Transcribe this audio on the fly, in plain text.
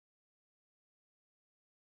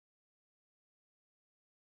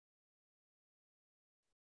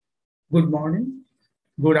Good morning,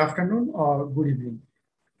 good afternoon, or good evening,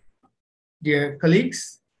 dear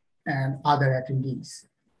colleagues and other attendees.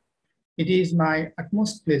 It is my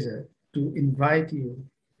utmost pleasure to invite you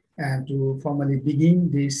and to formally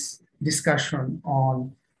begin this discussion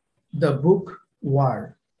on the book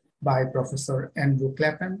War by Professor Andrew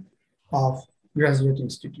Clapham of Graduate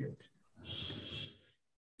Institute.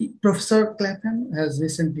 Professor Clapham has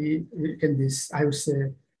recently written this, I would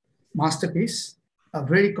say, masterpiece, a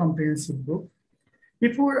very comprehensive book.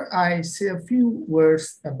 Before I say a few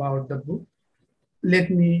words about the book, let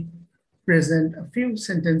me present a few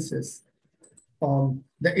sentences on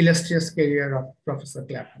the illustrious career of Professor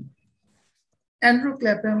Clapham. Andrew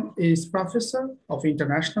Clapham is Professor of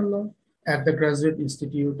International Law at the Graduate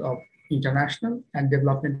Institute of International and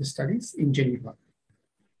Development Studies in Geneva,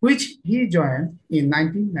 which he joined in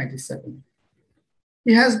 1997.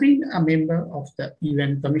 He has been a member of the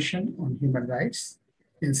UN Commission on Human Rights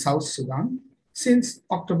in South Sudan since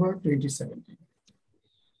October 2017.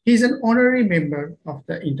 He is an honorary member of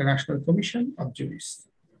the International Commission of Jurists.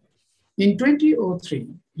 In 2003,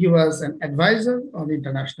 he was an advisor on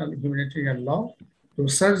international humanitarian law to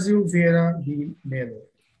Sergio Vieira de Mello,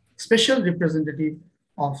 special representative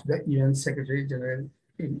of the UN Secretary General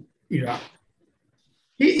in Iraq.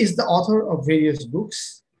 He is the author of various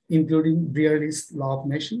books, including Brearley's Law of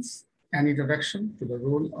Nations, an introduction to the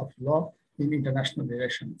role of law in international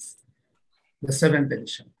relations, the 7th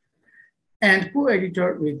edition, and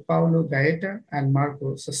co-editor with Paolo Gaeta and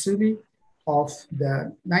Marco Sassoli of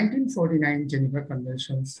the 1949 Geneva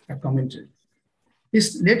Conventions, a commentary.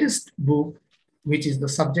 His latest book, which is the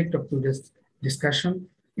subject of today's discussion,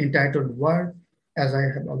 entitled War, as I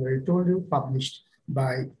have already told you, published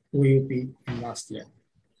by OUP in last year.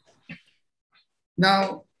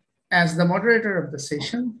 Now, as the moderator of the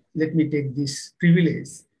session, let me take this privilege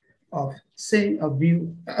of saying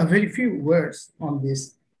a very few words on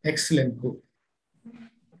this excellent book.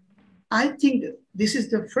 I think this is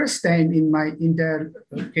the first time in my entire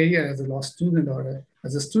career as a law student or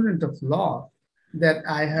as a student of law that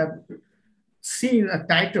I have seen a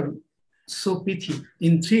title so pithy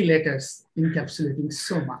in 3 letters encapsulating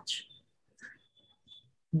so much.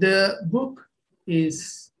 The book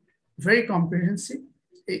is very comprehensive.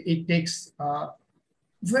 It takes a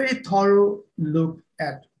very thorough look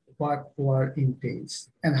at what war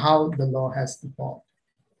entails and how the law has evolved.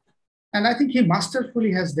 And I think he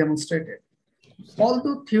masterfully has demonstrated,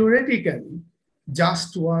 although theoretically,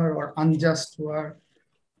 just war or unjust war,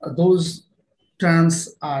 those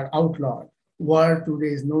terms are outlawed. War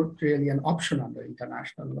today is not really an option under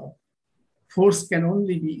international law. Force can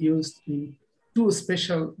only be used in 2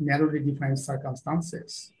 special narrowly defined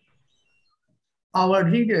circumstances. Our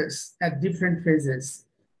leaders at different phases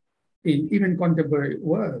in even contemporary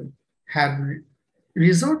world have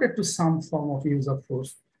resorted to some form of use of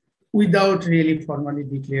force without really formally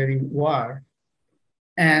declaring war,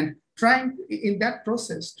 and trying in that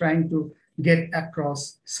process, trying to get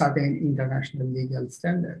across certain international legal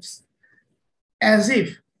standards. As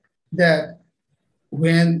if that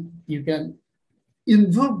when you can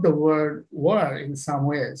invoke the word war in some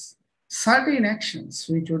ways, certain actions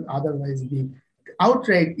which would otherwise be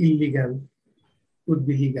outright illegal would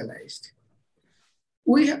be legalized.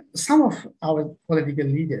 Some of our political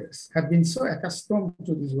leaders have been so accustomed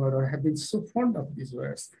to this word or have been so fond of these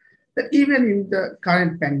words that even in the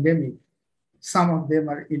current pandemic, some of them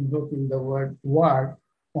are invoking the word war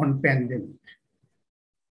on pandemic.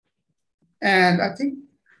 And I think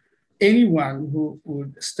anyone who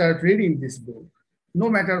would start reading this book, no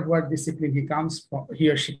matter what discipline he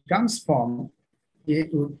or she comes from,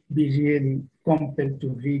 it would be really compelled to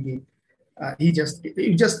read it. You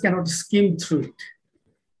just cannot skim through it.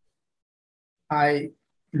 I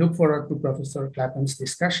look forward to Professor Clapham's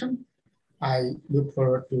discussion. I look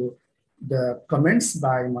forward to the comments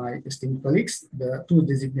by my esteemed colleagues, the 2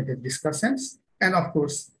 designated discussants, and of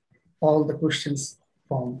course, all the questions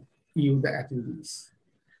from you, the attendees.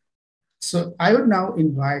 So I would now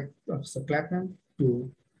invite Professor Clapham to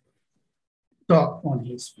talk on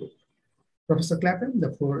his book. Professor Clapham,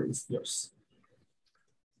 the floor is yours.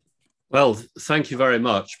 Well, thank you very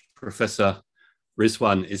much, Professor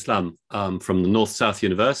Rizwan Islam from the North-South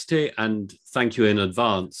University, and thank you in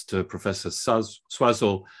advance to Professor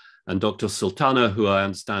Swazo and Dr. Sultana, who I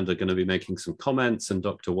understand are going to be making some comments, and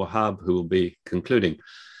Dr. Wohab, who will be concluding.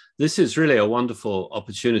 This is really a wonderful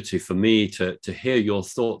opportunity for me to hear your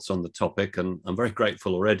thoughts on the topic, and I'm very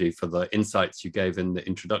grateful already for the insights you gave in the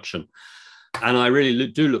introduction. And I really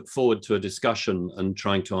do look forward to a discussion and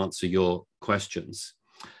trying to answer your questions.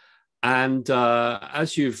 And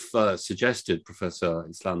as you've suggested, Professor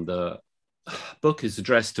Islam, book is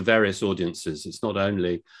addressed to various audiences. It's not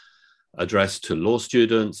only addressed to law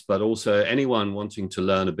students, but also anyone wanting to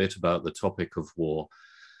learn a bit about the topic of war.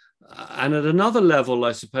 And at another level,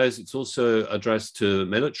 I suppose it's also addressed to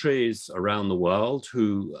militaries around the world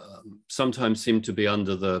who sometimes seem to be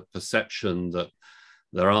under the perception that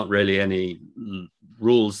there aren't really any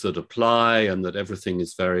rules that apply and that everything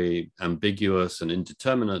is very ambiguous and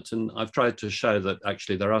indeterminate. And I've tried to show that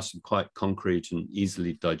actually there are some quite concrete and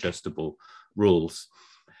easily digestible rules.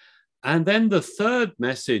 And then the third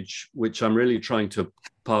message, which I'm really trying to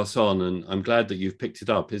pass on, and I'm glad that you've picked it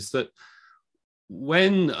up, is that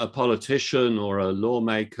when a politician or a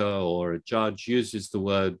lawmaker or a judge uses the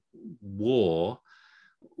word war,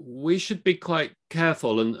 we should be quite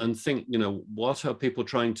careful and think, you know, what are people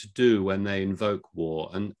trying to do when they invoke war?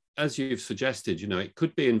 And as you've suggested, you know, it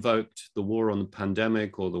could be invoked, the war on the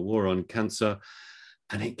pandemic or the war on cancer,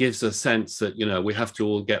 and it gives a sense that, you know, we have to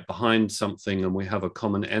all get behind something and we have a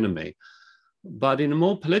common enemy. But in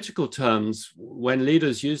more political terms, when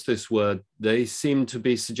leaders use this word, they seem to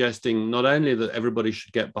be suggesting not only that everybody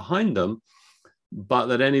should get behind them, but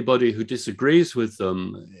that anybody who disagrees with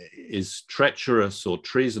them is treacherous or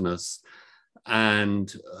treasonous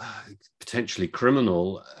and potentially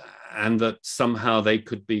criminal, and that somehow they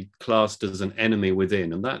could be classed as an enemy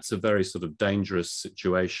within. And that's a very sort of dangerous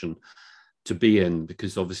situation to be in,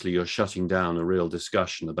 because obviously you're shutting down a real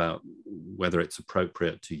discussion about whether it's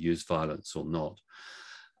appropriate to use violence or not.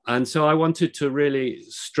 And so I wanted to really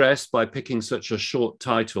stress, by picking such a short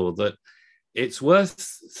title, that it's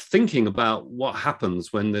worth thinking about what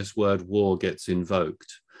happens when this word war gets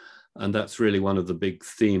invoked. And that's really one of the big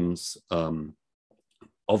themes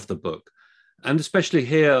of the book. And especially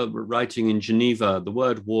here, writing in Geneva, the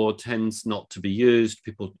word war tends not to be used.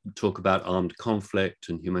 People talk about armed conflict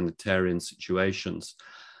and humanitarian situations.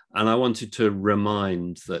 And I wanted to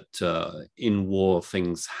remind that in war,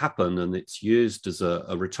 things happen, and it's used as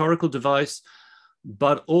a rhetorical device,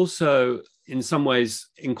 but also in some ways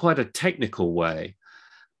in quite a technical way.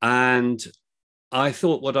 And I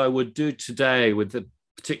thought what I would do today with the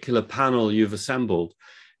particular panel you've assembled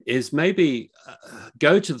is maybe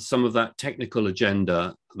go to some of that technical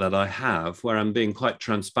agenda that I have, where I'm being quite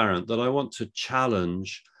transparent, that I want to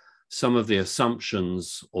challenge some of the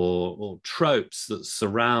assumptions or tropes that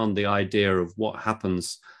surround the idea of what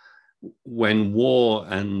happens when war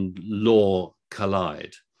and law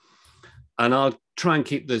collide. And I'll try and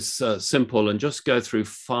keep this simple and just go through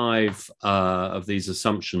 5 of these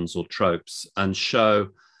assumptions or tropes and show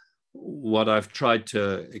what I've tried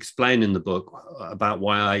to explain in the book about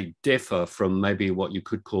why I differ from maybe what you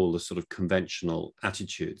could call the sort of conventional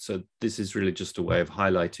attitude. So this is really just a way of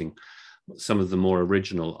highlighting some of the more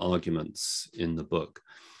original arguments in the book.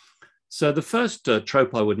 So the first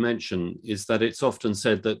trope I would mention is that it's often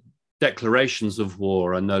said that declarations of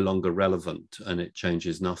war are no longer relevant and it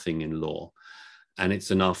changes nothing in law. And it's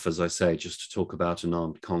enough, as I say, just to talk about an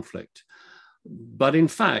armed conflict. But in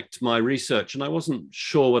fact, my research, and I wasn't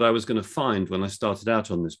sure what I was going to find when I started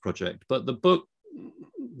out on this project, but the book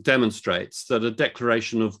demonstrates that a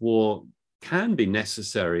declaration of war can be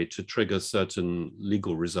necessary to trigger certain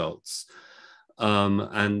legal results.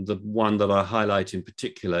 And the one that I highlight in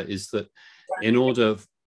particular is that in order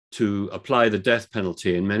to apply the death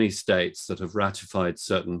penalty in many states that have ratified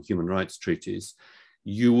certain human rights treaties,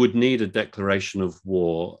 you would need a declaration of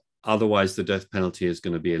war. Otherwise, the death penalty is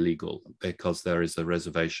going to be illegal, because there is a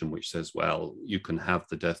reservation which says, well, you can have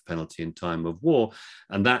the death penalty in time of war.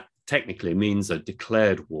 And that technically means a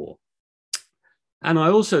declared war. And I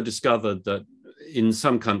also discovered that in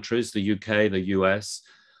some countries, the UK, the US,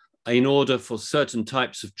 in order for certain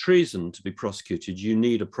types of treason to be prosecuted, you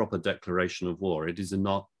need a proper declaration of war. It is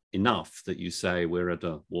not enough that you say we're at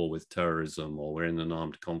a war with terrorism or we're in an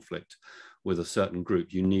armed conflict with a certain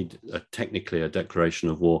group. You need technically a declaration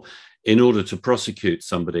of war in order to prosecute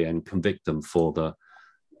somebody and convict them for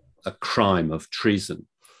a crime of treason.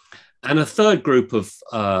 And a third group of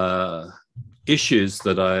issues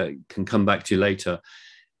that I can come back to later,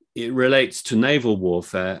 it relates to naval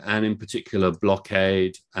warfare, and in particular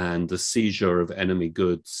blockade and the seizure of enemy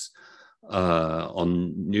goods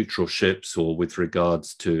on neutral ships or with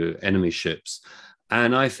regards to enemy ships.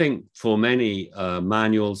 And I think for many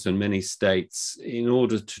manuals and many states, in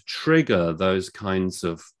order to trigger those kinds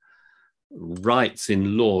of rights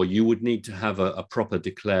in law, you would need to have a proper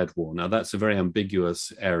declared war. Now, that's a very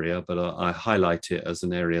ambiguous area, but I highlight it as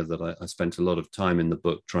an area that I spent a lot of time in the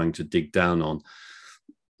book trying to dig down on.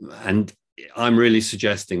 And I'm really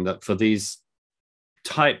suggesting that for these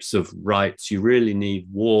types of rights, you really need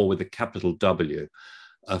war with a capital W,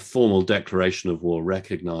 a formal declaration of war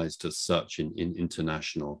recognized as such in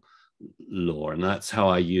international law. And that's how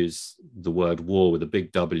I use the word war with a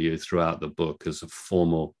big W throughout the book, as a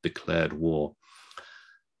formal declared war.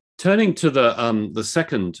 Turning to the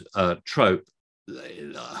second trope,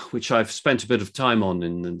 which I've spent a bit of time on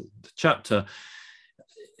in the chapter,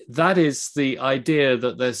 that is the idea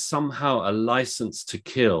that there's somehow a license to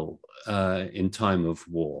kill in time of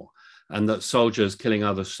war, and that soldiers killing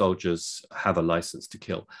other soldiers have a license to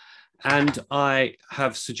kill. And I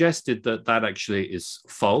have suggested that that actually is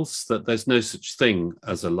false, that there's no such thing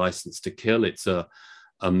as a license to kill. It's a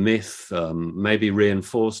myth, maybe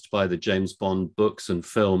reinforced by the James Bond books and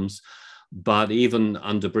films. But even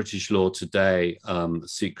under British law today,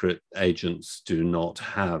 secret agents do not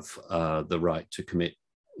have the right to commit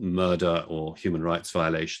murder or human rights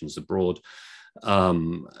violations abroad.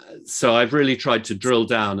 So I've really tried to drill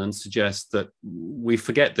down and suggest that we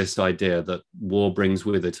forget this idea that war brings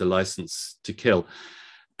with it a license to kill.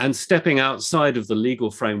 And stepping outside of the legal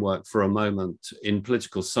framework for a moment, in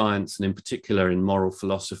political science and in particular in moral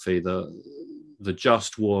philosophy, the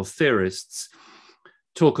just war theorists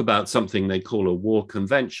talk about something they call a war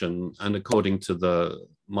convention. And according to the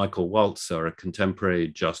Michael Walzer, a contemporary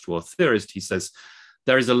just war theorist, he says,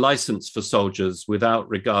 there is a license for soldiers without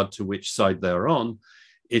regard to which side they're on.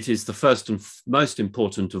 It is the first and most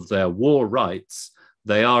important of their war rights.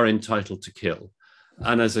 They are entitled to kill.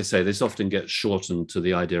 And as I say, this often gets shortened to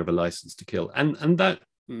the idea of a license to kill. And that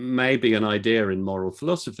may be an idea in moral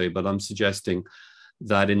philosophy, but I'm suggesting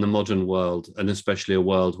that in the modern world, and especially a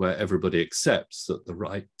world where everybody accepts that the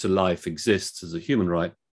right to life exists as a human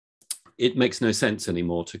right, it makes no sense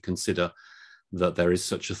anymore to consider that there is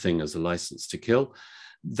such a thing as a license to kill.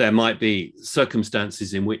 There might be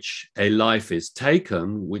circumstances in which a life is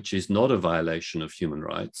taken, which is not a violation of human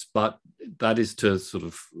rights, but that is to sort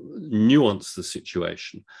of nuance the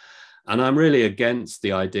situation. And I'm really against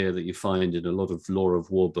the idea that you find in a lot of law of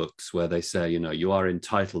war books where they say, you know, you are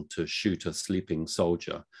entitled to shoot a sleeping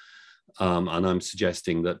soldier. And I'm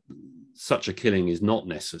suggesting that such a killing is not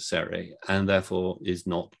necessary and therefore is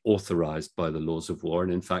not authorized by the laws of war,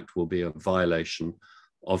 and in fact will be a violation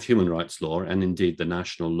of human rights law and indeed the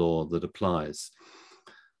national law that applies.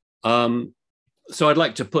 So I'd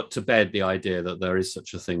like to put to bed the idea that there is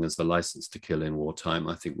such a thing as the license to kill in wartime.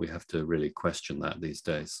 I think we have to really question that these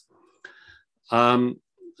days.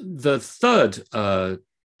 The third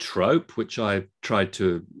trope, which I tried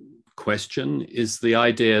to question, is the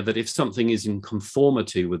idea that if something is in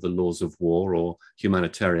conformity with the laws of war or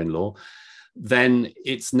humanitarian law, then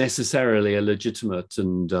it's necessarily a legitimate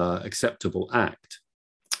and acceptable act.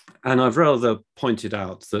 And I've rather pointed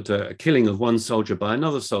out that a killing of one soldier by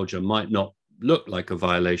another soldier might not look like a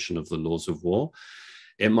violation of the laws of war.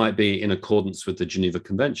 It might be in accordance with the Geneva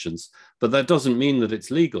Conventions, but that doesn't mean that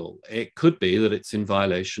it's legal. It could be that it's in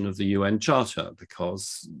violation of the UN Charter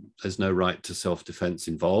because there's no right to self-defense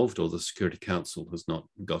involved, or the Security Council has not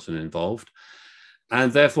gotten involved.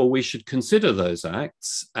 And therefore we should consider those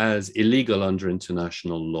acts as illegal under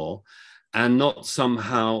international law and not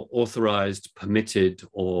somehow authorized, permitted,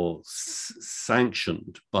 or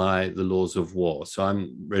sanctioned by the laws of war. So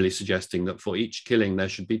I'm really suggesting that for each killing, there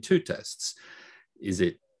should be two tests. Is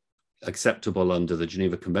it acceptable under the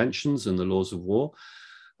Geneva Conventions and the laws of war,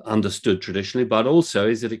 understood traditionally, but also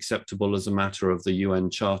is it acceptable as a matter of the UN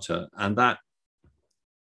Charter? And that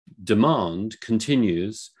demand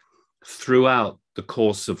continues throughout the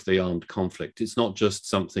course of the armed conflict. It's not just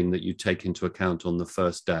something that you take into account on the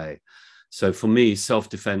first day. So for me,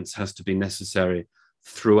 self-defense has to be necessary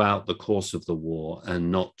throughout the course of the war and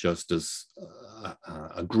not just as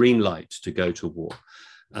a green light to go to war.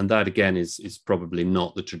 And that, again, is probably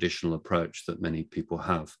not the traditional approach that many people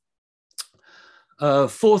have.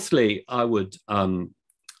 Fourthly, I would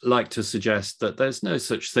like to suggest that there's no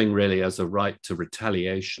such thing really as a right to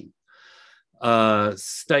retaliation.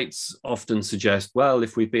 States often suggest, well,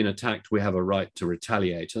 if we've been attacked, we have a right to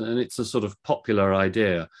retaliate. And it's a sort of popular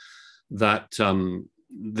idea that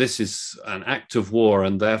this is an act of war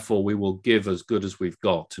and therefore we will give as good as we've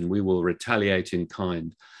got and we will retaliate in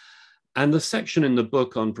kind. And the section in the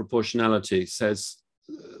book on proportionality says,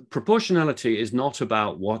 proportionality is not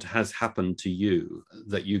about what has happened to you,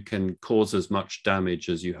 that you can cause as much damage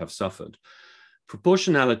as you have suffered.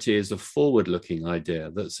 Proportionality is a forward-looking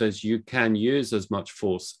idea that says you can use as much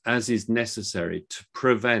force as is necessary to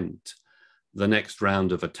prevent the next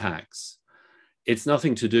round of attacks. It's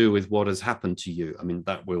nothing to do with what has happened to you. I mean,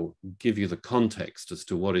 that will give you the context as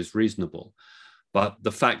to what is reasonable. But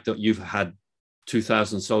the fact that you've had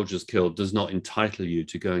 2,000 soldiers killed does not entitle you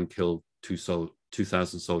to go and kill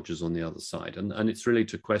 2,000 soldiers on the other side. And it's really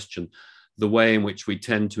to question the way in which we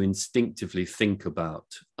tend to instinctively think about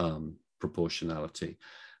proportionality.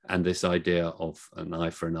 and this idea of an eye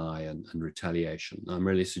for an eye and retaliation. I'm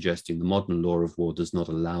really suggesting the modern law of war does not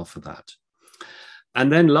allow for that.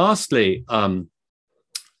 And then lastly,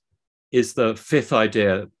 is the fifth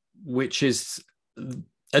idea, which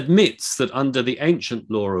admits that under the ancient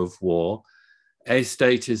law of war, a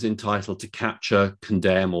state is entitled to capture,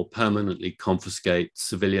 condemn, or permanently confiscate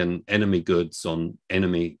civilian enemy goods on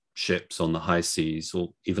enemy ships on the high seas,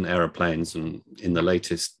 or even aeroplanes, and in the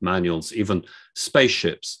latest manuals, even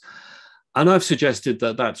spaceships. And I've suggested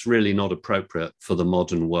that that's really not appropriate for the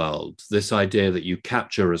modern world. This idea that you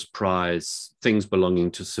capture as prize things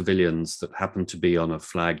belonging to civilians that happen to be on a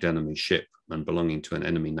flagged enemy ship and belonging to an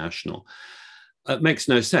enemy national, it makes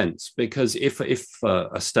no sense, because if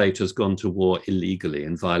a state has gone to war illegally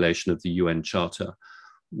in violation of the UN Charter,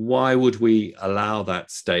 why would we allow that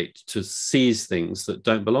state to seize things that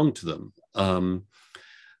don't belong to them?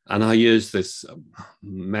 And I use this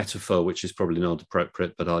metaphor, which is probably not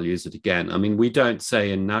appropriate, but I'll use it again. I mean, we don't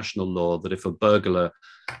say in national law that if a burglar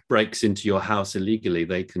breaks into your house illegally,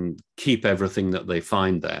 they can keep everything that they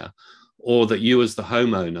find there, or that you as the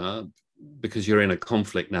homeowner, because you're in a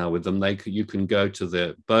conflict now with them, you can go to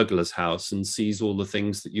the burglar's house and seize all the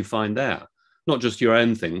things that you find there. Not just your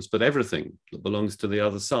own things, but everything that belongs to the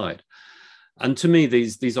other side. And to me,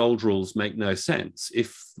 these old rules make no sense.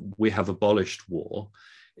 If we have abolished war,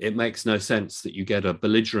 it makes no sense that you get a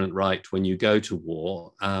belligerent right when you go to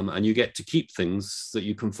war, and you get to keep things that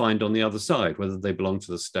you can find on the other side, whether they belong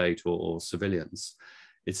to the state or civilians.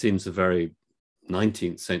 It seems a very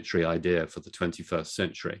 19th century idea for the 21st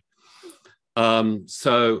century.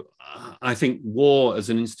 So I think war as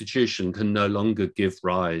an institution can no longer give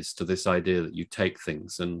rise to this idea that you take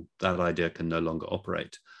things, and that idea can no longer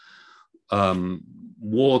operate.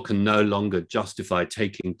 War can no longer justify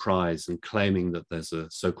taking prize and claiming that there's a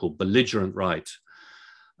so-called belligerent right.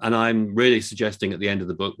 And I'm really suggesting at the end of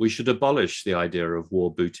the book, we should abolish the idea of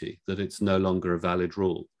war booty, that it's no longer a valid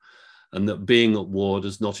rule, and that being at war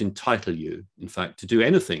does not entitle you, in fact, to do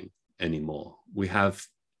anything anymore. We have,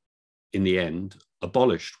 in the end,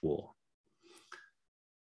 abolished war.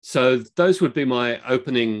 So those would be my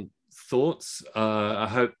opening thoughts. I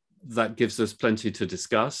hope that gives us plenty to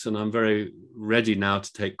discuss, and I'm very ready now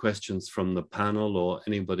to take questions from the panel or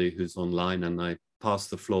anybody who's online, and I pass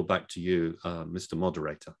the floor back to you, Mr.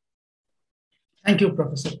 Moderator. Thank you,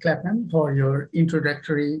 Professor Clapham, for your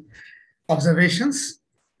introductory observations.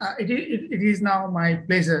 It is now my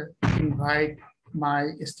pleasure to invite my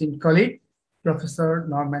esteemed colleague, Professor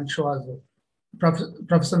Norman Swazo.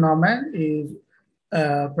 Professor Norman is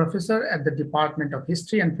a professor at the Department of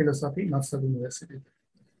History and Philosophy, Northside University.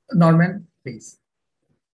 Norman, please.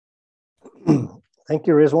 Thank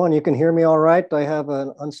you, Rizwan. You can hear me all right? I have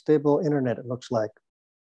an unstable internet, it looks like.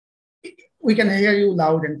 We can hear you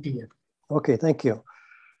loud and clear. Okay, thank you.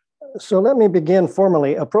 So let me begin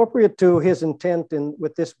formally. Appropriate to his intent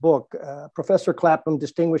with this book, Professor Clapham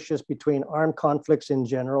distinguishes between armed conflicts in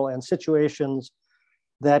general and situations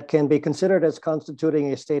that can be considered as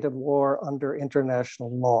constituting a state of war under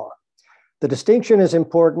international law. The distinction is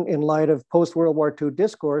important in light of post-World War II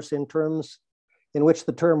discourse in terms in which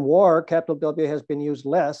the term war, capital W, has been used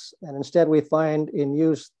less, and instead we find in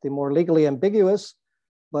use the more legally ambiguous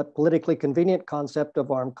but politically convenient concept of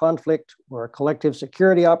armed conflict, or a collective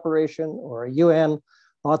security operation, or a UN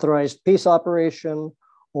authorized peace operation,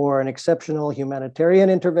 or an exceptional humanitarian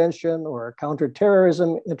intervention, or a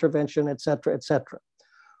counterterrorism intervention, et cetera, et cetera.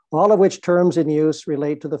 All of which terms in use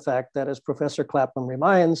relate to the fact that, as Professor Clapham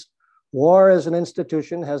reminds, war as an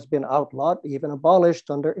institution has been outlawed, even abolished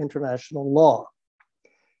under international law.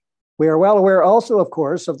 We are well aware also, of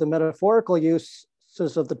course, of the metaphorical uses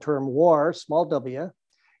of the term war, small w,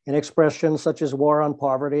 in expressions such as war on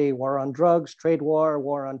poverty, war on drugs, trade war,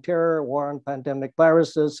 war on terror, war on pandemic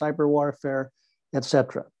viruses, cyber warfare,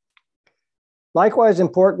 etc. Likewise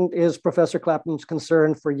important is Professor Clapham's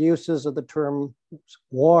concern for uses of the term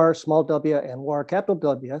war, small w, and war, capital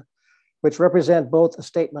W, which represent both a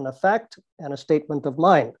statement of fact and a statement of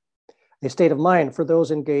mind, a state of mind for those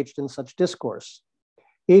engaged in such discourse,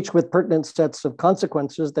 each with pertinent sets of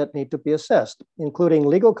consequences that need to be assessed, including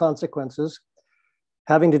legal consequences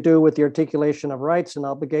having to do with the articulation of rights and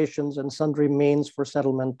obligations and sundry means for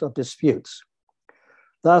settlement of disputes.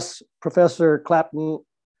 Thus, Professor Clapham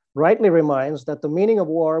rightly reminds that the meaning of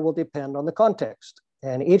war will depend on the context,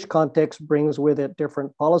 and each context brings with it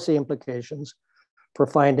different policy implications for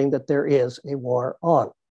finding that there is a war on.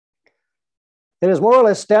 It is more or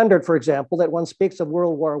less standard, for example, that one speaks of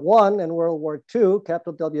World War I and World War II,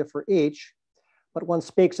 capital W for each, but one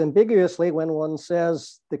speaks ambiguously when one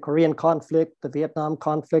says the Korean conflict, the Vietnam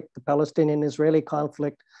conflict, the Palestinian-Israeli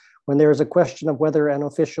conflict, when there is a question of whether an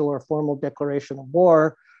official or formal declaration of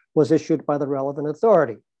war was issued by the relevant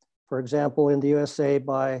authority. For example, in the USA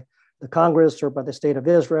by the Congress or by the State of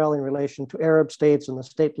Israel in relation to Arab states and the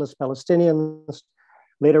stateless Palestinians,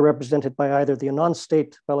 later represented by either the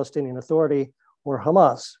non-state Palestinian Authority or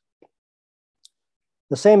Hamas.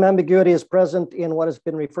 The same ambiguity is present in what has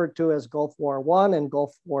been referred to as Gulf War I and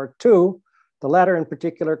Gulf War II, the latter in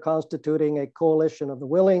particular constituting a coalition of the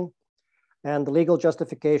willing, and the legal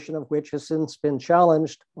justification of which has since been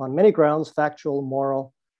challenged on many grounds, factual,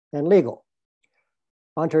 moral, and legal.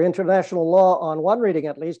 Under international law, on one reading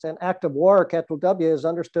at least, an act of war, capital W, is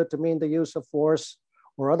understood to mean the use of force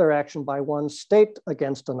or other action by one state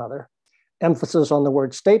against another, emphasis on the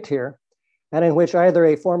word state here, and in which either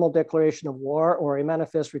a formal declaration of war or a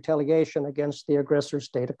manifest retaliation against the aggressor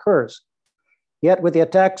state occurs. Yet with the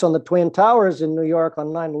attacks on the Twin Towers in New York on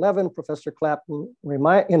 9/11, Professor Clapham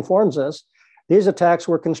informs us, these attacks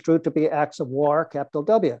were construed to be acts of war, capital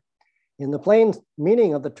W. In the plain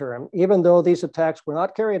meaning of the term, even though these attacks were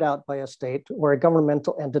not carried out by a state or a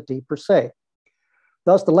governmental entity per se.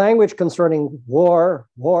 Thus, the language concerning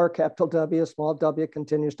war, capital W, small w,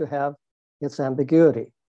 continues to have its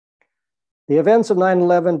ambiguity. The events of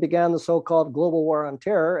 9/11 began the so-called global war on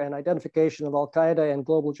terror and identification of Al-Qaeda and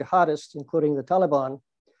global jihadists, including the Taliban,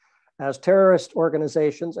 as terrorist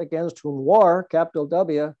organizations against whom war, capital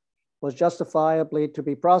W, was justifiably to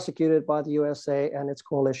be prosecuted by the USA and its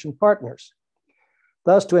coalition partners.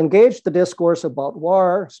 Thus, to engage the discourse about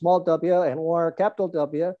war, small w, and war, capital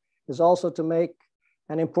W, is also to make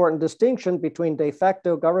an important distinction between de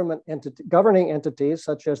facto governing entities,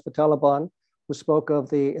 such as the Taliban, who spoke of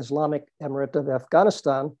the Islamic Emirate of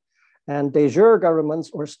Afghanistan, and de jure governments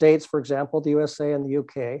or states, for example, the USA and the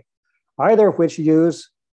UK, either of which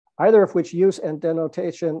use and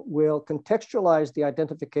denotation will contextualize the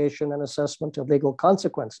identification and assessment of legal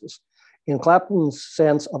consequences in Clapham's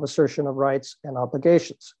sense of assertion of rights and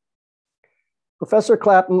obligations. Professor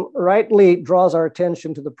Clapham rightly draws our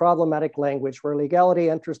attention to the problematic language where legality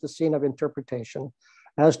enters the scene of interpretation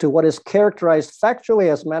as to what is characterized factually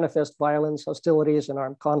as manifest violence, hostilities, and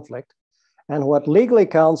armed conflict, and what legally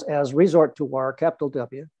counts as resort to war, capital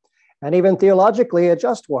W, and even theologically a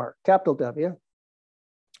just war, capital W,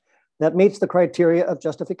 that meets the criteria of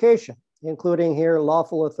justification, including here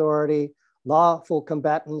lawful authority, lawful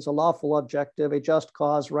combatants, a lawful objective, a just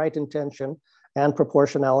cause, right intention, and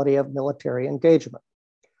proportionality of military engagement.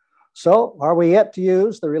 So are we yet to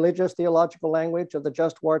use the religious theological language of the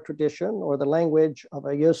just war tradition or the language of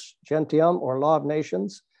a jus gentium or law of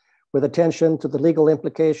nations with attention to the legal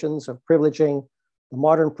implications of privileging the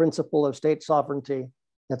modern principle of state sovereignty,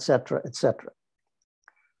 et cetera, et cetera?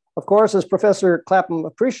 Of course, as Professor Clapham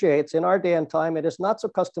appreciates, in our day and time, it is not so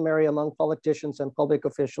customary among politicians and public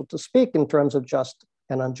officials to speak in terms of just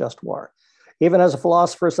and unjust war. Even as a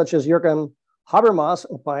philosopher such as Jürgen Habermas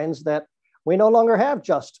opines that we no longer have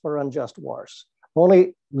just or unjust wars,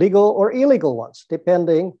 only legal or illegal ones,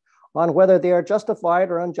 depending on whether they are justified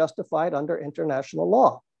or unjustified under international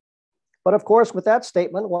law. But of course, with that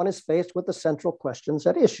statement, one is faced with the central questions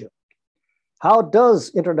at issue. How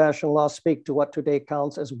does international law speak to what today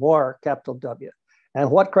counts as war, capital W? And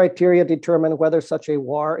what criteria determine whether such a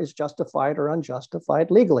war is justified or unjustified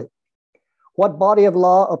legally? What body of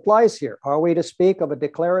law applies here? Are we to speak of a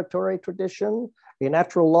declaratory tradition, a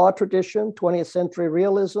natural law tradition, 20th century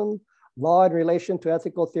realism, law in relation to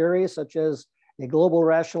ethical theories such as a global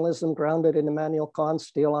rationalism grounded in Immanuel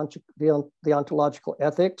Kant's deontological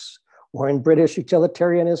ethics, or in British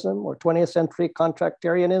utilitarianism, or 20th century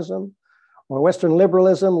contractarianism, or Western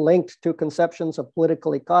liberalism linked to conceptions of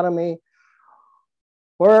political economy,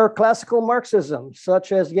 or classical Marxism,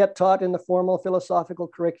 such as yet taught in the formal philosophical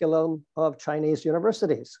curriculum of Chinese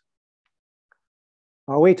universities?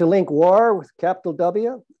 Are we to link war with capital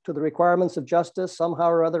W to the requirements of justice somehow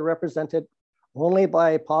or other represented only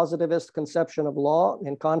by a positivist conception of law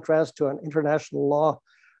in contrast to an international law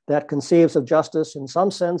that conceives of justice in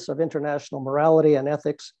some sense of international morality and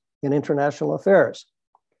ethics in international affairs?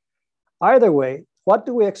 Either way, what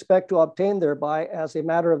do we expect to obtain thereby as a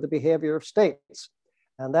matter of the behavior of states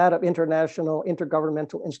and that of international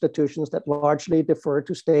intergovernmental institutions that largely defer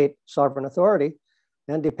to state sovereign authority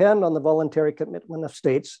and depend on the voluntary commitment of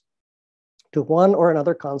states to one or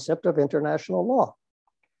another concept of international law?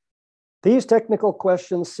 These technical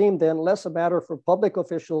questions seem then less a matter for public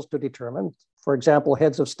officials to determine, for example,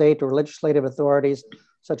 heads of state or legislative authorities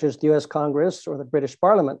such as the US Congress or the British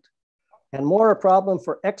Parliament, and more a problem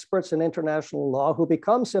for experts in international law who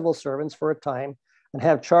become civil servants for a time and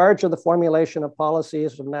have charge of the formulation of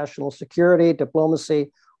policies of national security, diplomacy,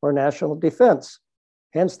 or national defense.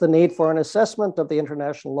 hence the need for an assessment of the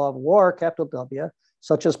international law of war, capital W,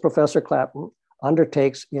 such as Professor Clapham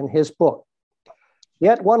undertakes in his book.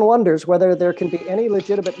 Yet one wonders whether there can be any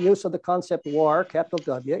legitimate use of the concept war, capital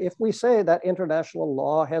W, if we say that international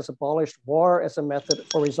law has abolished war as a method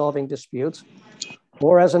for resolving disputes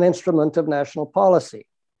or as an instrument of national policy.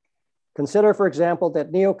 Consider, for example,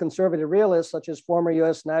 that neoconservative realists such as former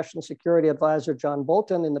US National Security Advisor John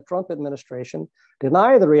Bolton in the Trump administration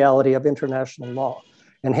deny the reality of international law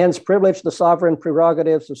and hence privilege the sovereign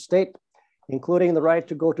prerogatives of state, including the right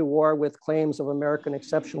to go to war with claims of American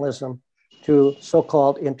exceptionalism to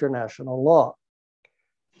so-called international law.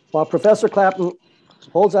 While Professor Clapham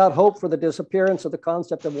holds out hope for the disappearance of the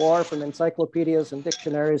concept of war from encyclopedias and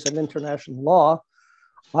dictionaries of international law,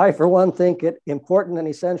 I, for one, think it important and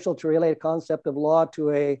essential to relate a concept of law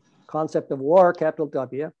to a concept of war, capital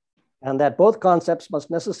W, and that both concepts must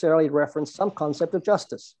necessarily reference some concept of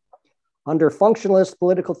justice. Under functionalist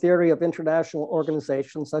political theory of international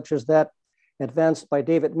organizations, such as that advanced by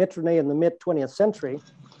David Mitrany in the mid-20th century,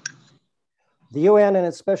 the UN and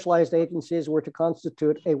its specialized agencies were to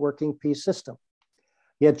constitute a working peace system.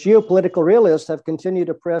 Yet geopolitical realists have continued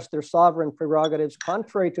to press their sovereign prerogatives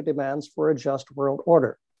contrary to demands for a just world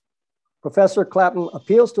order. Professor Clapham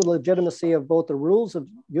appeals to the legitimacy of both the rules of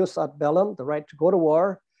jus ad bellum, the right to go to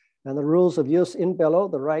war, and the rules of jus in bello,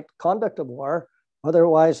 the right conduct of war,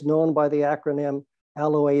 otherwise known by the acronym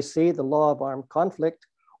LOAC, the Law of Armed Conflict,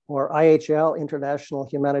 or IHL, International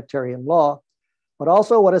Humanitarian Law, but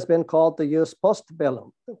also what has been called the jus post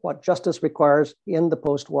bellum, what justice requires in the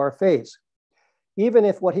post-war phase, even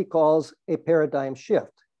if what he calls a paradigm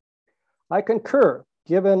shift. I concur,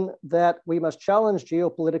 given that we must challenge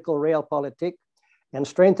geopolitical realpolitik and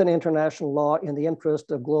strengthen international law in the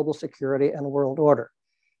interest of global security and world order.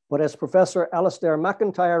 But as Professor Alistair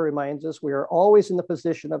McIntyre reminds us, we are always in the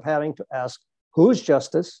position of having to ask whose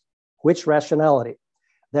justice, which rationality.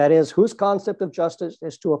 That is, whose concept of justice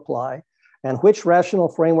is to apply and which rational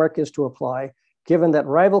framework is to apply, given that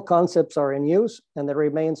rival concepts are in use and there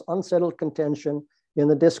remains unsettled contention in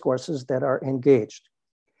the discourses that are engaged.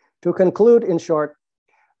 To conclude, in short,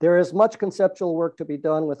 there is much conceptual work to be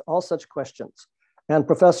done with all such questions, and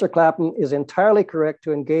Professor Clapham is entirely correct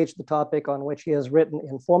to engage the topic on which he has written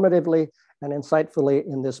informatively and insightfully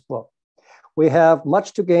in this book. We have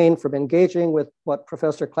much to gain from engaging with what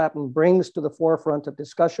Professor Clapham brings to the forefront of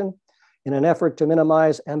discussion in an effort to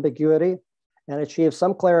minimize ambiguity and achieve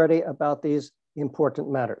some clarity about these important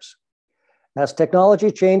matters. As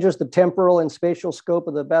technology changes the temporal and spatial scope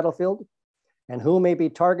of the battlefield, and who may be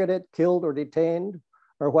targeted, killed, or detained,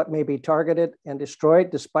 or what may be targeted and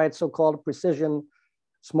destroyed despite so-called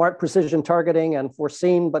smart precision targeting and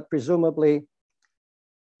foreseen but presumably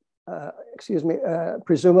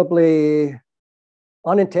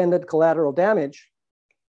unintended collateral damage,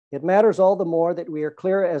 it matters all the more that we are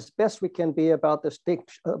clear as best we can be about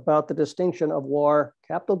the distinction of war,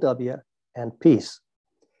 capital W, and peace.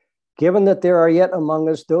 Given that there are yet among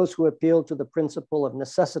us those who appeal to the principle of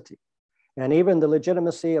necessity and even the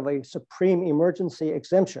legitimacy of a supreme emergency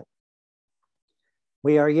exemption,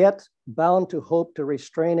 we are yet bound to hope to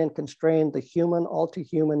restrain and constrain the human,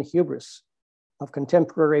 all-too-human hubris of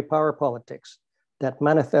contemporary power politics that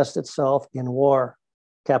manifests itself in war,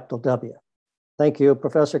 capital W. Thank you,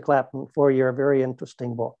 Professor Clapham, for your very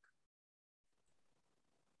interesting book.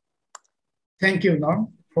 Thank you,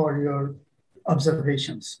 Norm, for your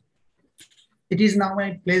observations. It is now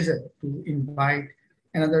my pleasure to invite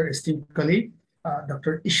another esteemed colleague,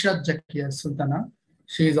 Dr. Ishrat Zakia Sultana.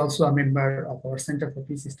 She is also a member of our Center for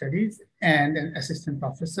Peace Studies and an assistant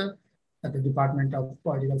professor at the Department of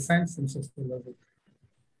Political Science and Sociology.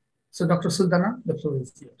 So, Dr. Sultana, the floor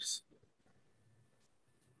is yours.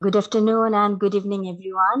 Good afternoon and good evening,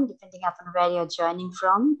 everyone, depending upon where you're joining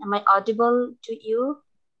from. Am I audible to you?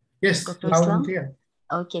 Yes, Dr. loud Islam? and clear.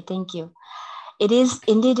 Okay, thank you. It is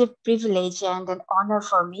indeed a privilege and an honor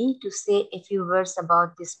for me to say a few words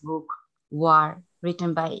about this book, War,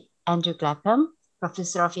 written by Andrew Clapham,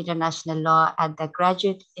 Professor of International Law at the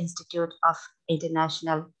Graduate Institute of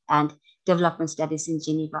International and Development Studies in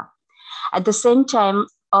Geneva. At the same time,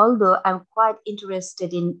 although I'm quite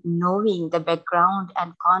interested in knowing the background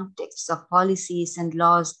and context of policies and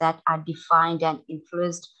laws that are defined and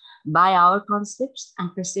influenced by our concepts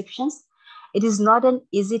and perceptions, it is not an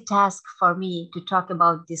easy task for me to talk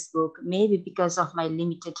about this book, maybe because of my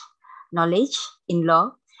limited knowledge in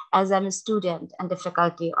law, as I'm a student and the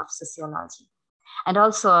faculty of sociology. And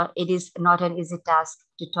also, it is not an easy task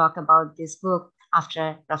to talk about this book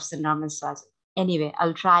after Professor Norman Swazo. Anyway,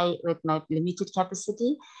 I'll try with my limited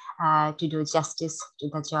capacity to do justice to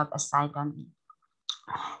the job assigned on me.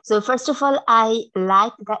 So first of all, I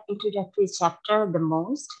like the introductory chapter the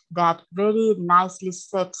most. That very nicely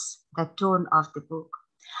sets the tone of the book.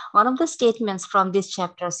 One of the statements from this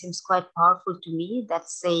chapter seems quite powerful to me, that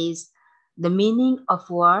says, the meaning of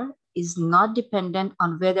war is not dependent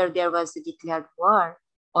on whether there was a declared war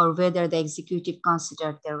or whether the executive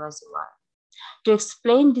considered there was a war. To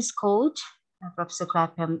explain this quote, Professor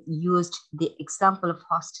Clapham used the example of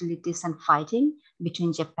hostilities and fighting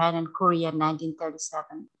between Japan and Korea in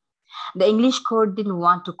 1937. The English court didn't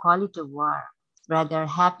want to call it a war, rather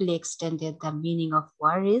happily extended the meaning of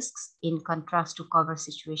war risks in contrast to cover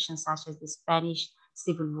situations such as the Spanish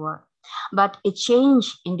Civil War. But a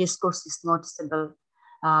change in discourse is noticeable.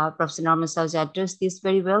 Professor Norman Swazo addressed this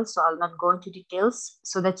very well, so I'll not go into details.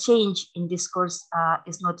 So the change in discourse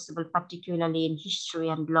is noticeable, particularly in history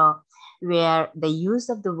and law, where the use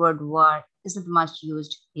of the word war isn't much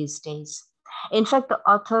used these days. In fact, the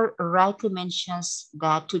author rightly mentions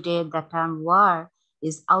that today the term war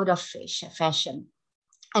is out of fashion.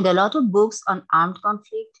 And a lot of books on armed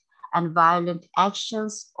conflict and violent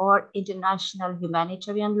actions or international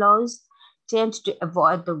humanitarian laws tend to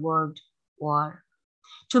avoid the word war.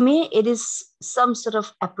 To me, it is some sort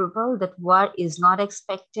of approval that war is not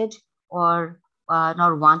expected or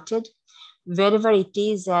nor wanted, wherever it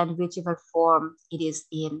is and whichever form it is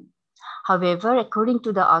in. However, according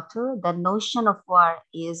to the author, the notion of war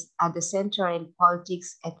is at the center in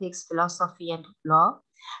politics, ethics, philosophy, and law.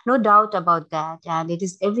 No doubt about that, and it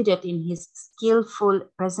is evident in his skillful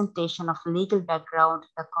presentation of legal background,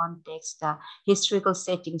 the context, the historical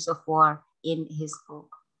settings of war in his book.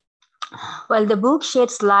 While the book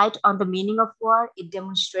sheds light on the meaning of war, it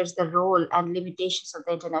demonstrates the role and limitations of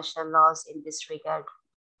the international laws in this regard.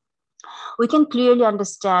 We can clearly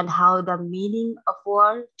understand how the meaning of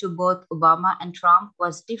war to both Obama and Trump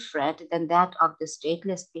was different than that of the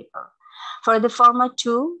stateless people. For the former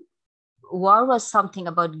two, war was something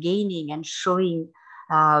about gaining and showing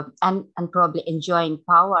and probably enjoying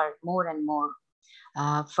power more and more.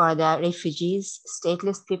 For the refugees,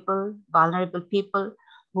 stateless people, vulnerable people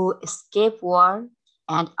who escape war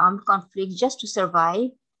and armed conflict just to survive,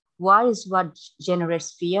 war is what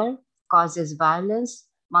generates fear, causes violence,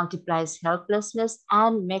 multiplies helplessness,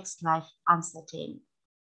 and makes life uncertain.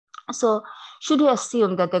 So should we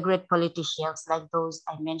assume that the great politicians like those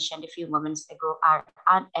I mentioned a few moments ago are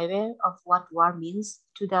unaware of what war means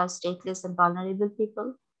to the stateless and vulnerable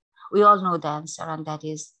people? We all know the answer, and that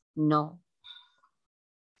is no.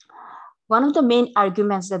 One of the main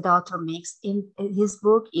arguments that the author makes in his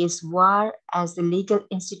book is war as a legal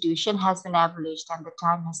institution has been abolished, and the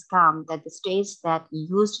time has come that the states that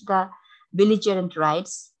used the belligerent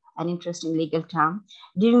rights, an interesting legal term,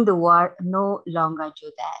 during the war no longer do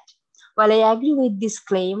that. While I agree with this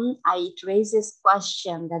claim, it raises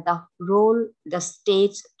question that the role the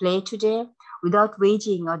states play today without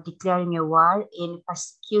waging or declaring a war in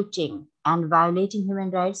persecuting and violating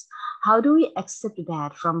human rights, how do we accept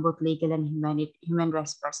that from both legal and human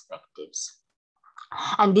rights perspectives?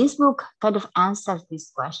 And this book kind of answers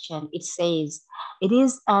this question. It says it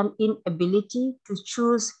is an inability to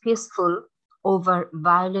choose peaceful over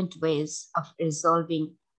violent ways of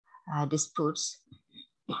resolving disputes.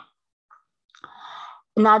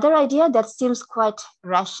 Another idea that seems quite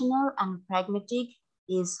rational and pragmatic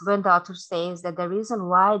is when the author says that the reason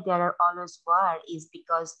why there are always war is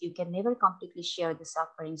because you can never completely share the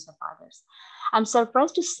sufferings of others. I'm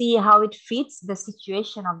surprised to see how it fits the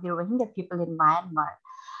situation of the Rohingya people in Myanmar.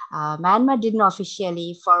 Myanmar didn't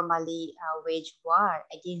officially, formally wage war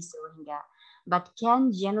against the Rohingya, but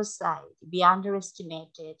can genocide be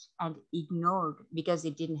underestimated and ignored because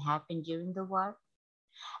it didn't happen during the war?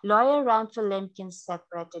 Lawyer Ramphel Lemkin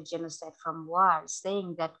separated genocide from war,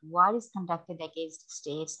 saying that war is conducted against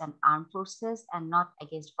states and armed forces and not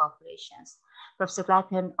against populations. Professor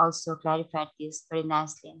Clapham also clarified this very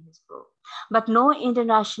nicely in his book. But no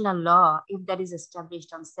international law, if that is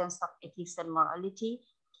established on sense of ethics and morality,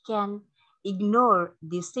 can ignore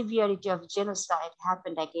the severity of genocide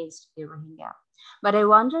happened against the Rohingya. But I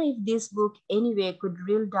wonder if this book anyway could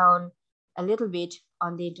drill down a little bit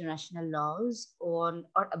on the international laws on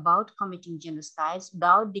or about committing genocides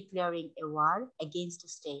without declaring a war against a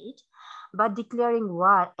state, but declaring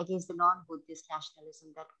war against the non-Buddhist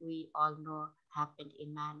nationalism that we all know happened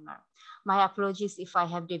in Myanmar. My apologies if I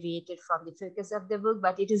have deviated from the focus of the book,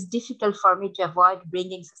 but it is difficult for me to avoid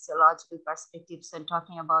bringing sociological perspectives when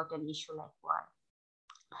talking about an issue like war.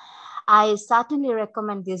 I certainly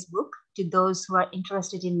recommend this book to those who are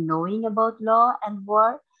interested in knowing about law and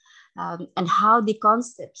war, and how the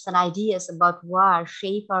concepts and ideas about war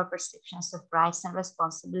shape our perceptions of rights and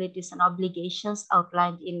responsibilities and obligations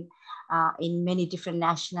outlined in many different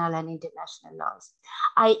national and international laws.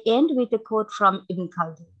 I end with a quote from Ibn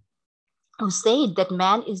Khaldun, who said that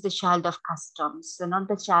man is the child of customs, so not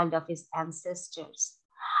the child of his ancestors.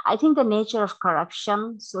 I think the nature of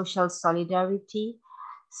corruption, social solidarity,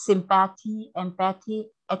 sympathy, empathy,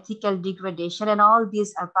 ethical degradation, and all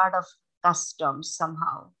these are part of customs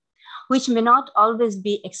somehow, which may not always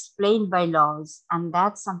be explained by laws, and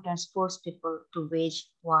that sometimes force people to wage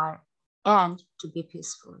war and to be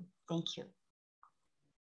peaceful. Thank you.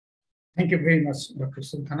 Thank you very much, Dr.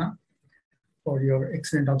 Sultana, for your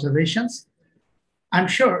excellent observations. I'm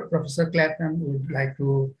sure Professor Clapham would like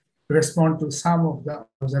to respond to some of the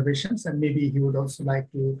observations, and maybe he would also like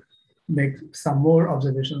to make some more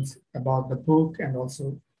observations about the book and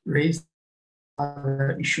also raise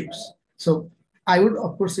other issues. So I would,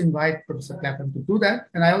 of course, invite Professor Clapham to do that.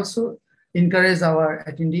 And I also encourage our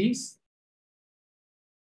attendees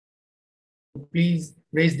to please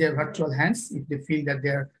raise their virtual hands if they feel that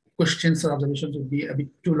their questions or observations would be a bit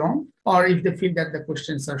too long, or if they feel that the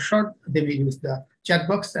questions are short, they may use the chat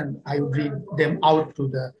box and I would read them out to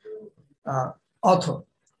the author.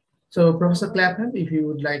 So Professor Clapham, if you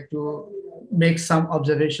would like to make some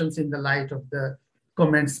observations in the light of the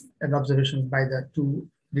comments and observations by the two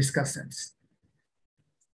discussants.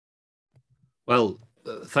 Well,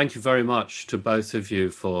 thank you very much to both of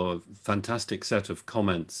you for a fantastic set of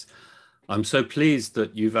comments. I'm so pleased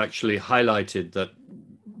that you've actually highlighted that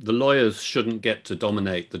the lawyers shouldn't get to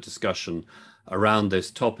dominate the discussion around this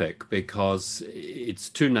topic because it's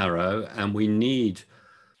too narrow, and we need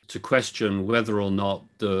to question whether or not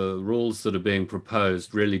the rules that are being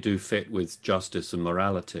proposed really do fit with justice and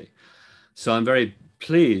morality. So I'm very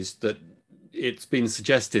pleased that it's been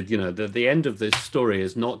suggested, you know, that the end of this story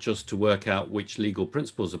is not just to work out which legal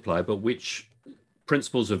principles apply, but which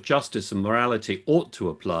principles of justice and morality ought to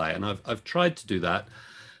apply. And I've tried to do that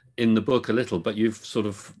in the book a little, but you've sort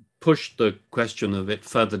of pushed the question a bit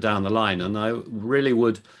further down the line. And I really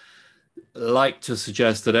would like to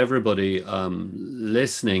suggest that everybody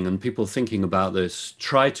listening and people thinking about this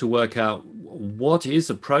try to work out what is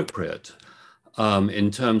appropriate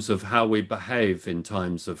in terms of how we behave in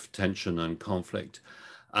times of tension and conflict,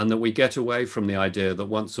 and that we get away from the idea that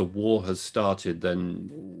once a war has started, then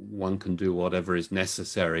one can do whatever is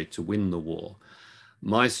necessary to win the war.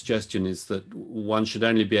 My suggestion is that one should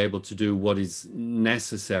only be able to do what is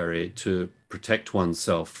necessary to protect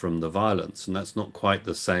oneself from the violence, and that's not quite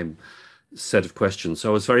the same set of questions. So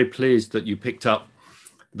I was very pleased that you picked up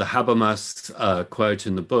the Habermas quote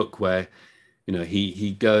in the book, where, you know,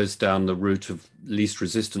 he goes down the route of least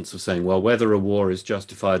resistance of saying, well, whether a war is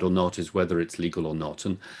justified or not is whether it's legal or not.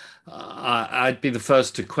 And I'd be the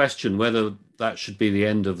first to question whether that should be the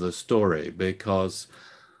end of the story, because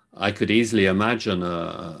I could easily imagine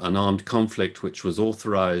an armed conflict which was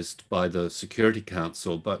authorized by the Security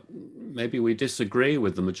Council, but maybe we disagree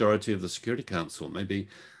with the majority of the Security Council. Maybe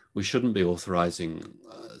we shouldn't be authorizing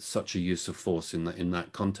such a use of force in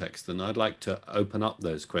that context. And I'd like to open up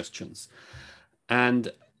those questions.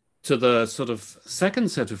 And to the sort of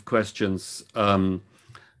second set of questions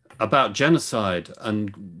about genocide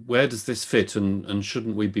and where does this fit, and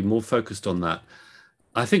shouldn't we be more focused on that?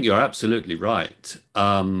 I think you're absolutely right.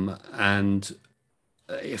 And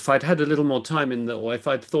if I'd had a little more time or if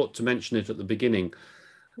I'd thought to mention it at the beginning,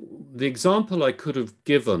 the example I could have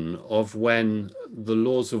given of when the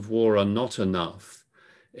laws of war are not enough,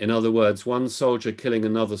 in other words, one soldier killing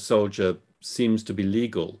another soldier seems to be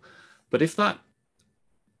legal, but if that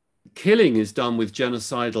killing is done with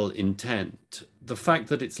genocidal intent, the fact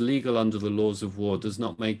that it's legal under the laws of war does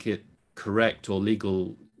not make it correct or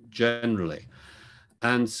legal generally.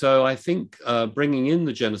 And so I think bringing in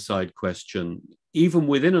the genocide question, even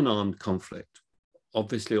within an armed conflict,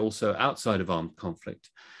 obviously also outside of armed conflict,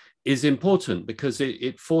 is important, because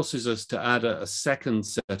it forces us to add a second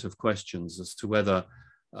set of questions as to whether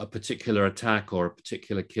a particular attack or a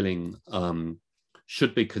particular killing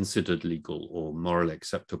should be considered legal or morally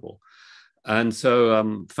acceptable. And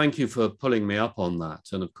so thank you for pulling me up on that.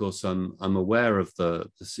 And of course, I'm aware of the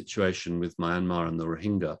situation with Myanmar and the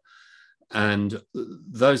Rohingya. And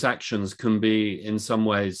those actions can be in some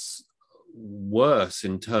ways worse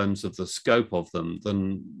in terms of the scope of them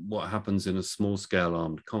than what happens in a small scale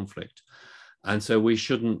armed conflict. And so we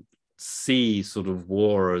shouldn't see sort of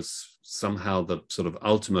war as somehow the sort of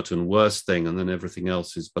ultimate and worst thing, and then everything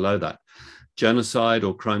else is below that. Genocide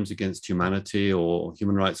or crimes against humanity or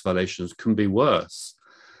human rights violations can be worse.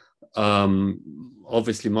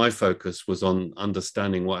 Obviously, my focus was on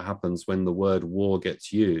understanding what happens when the word war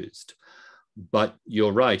gets used. But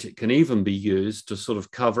you're right, it can even be used to sort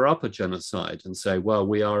of cover up a genocide and say, well,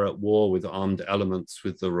 we are at war with armed elements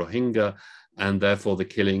with the Rohingya, and therefore the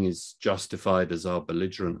killing is justified as our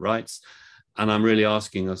belligerent rights. And I'm really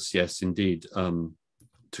asking us, yes, indeed,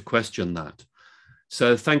 to question that.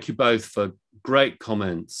 So thank you both for great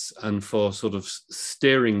comments and for sort of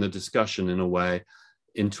steering the discussion in a way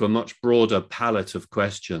into a much broader palette of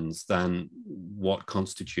questions than what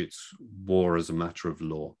constitutes war as a matter of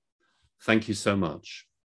law. Thank you so much.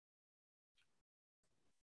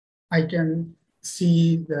 I can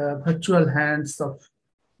see the virtual hands of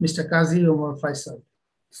Mr. Qazi Omar Faisal.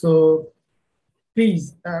 So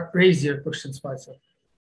please raise your questions, Faisal.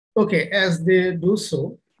 Okay, as they do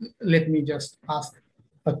so, let me just ask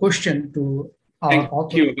a question to our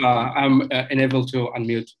author. Thank you. I'm enabled to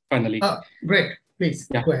unmute finally. Great, please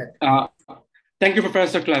go ahead. Thank you,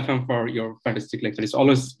 Professor Clapham, for your fantastic lecture. It's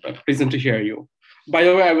always a pleasant to hear you. By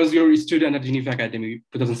the way, I was your student at Geneva Academy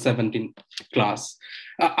 2017 class.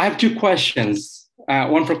 I have two questions,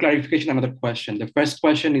 one for clarification, another question. The first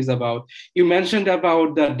question is about, you mentioned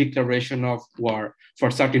about the declaration of war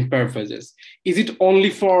for certain purposes. Is it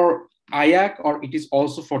only for IAC or it is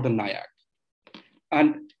also for the NIAC?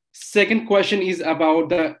 And second question is about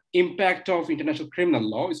the impact of international criminal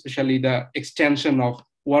law, especially the extension of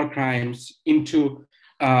war crimes into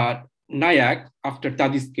NIAC after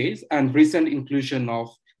Tadi's case and recent inclusion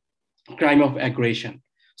of crime of aggression.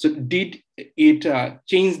 So did it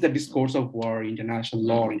change the discourse of war, international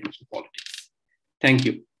law, international politics? Thank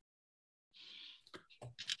you.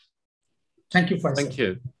 Thank you, Faisal. Thank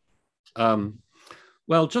you.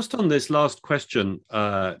 Well, just on this last question,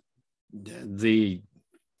 the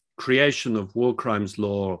creation of war crimes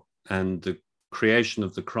law and the creation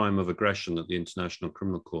of the crime of aggression at the International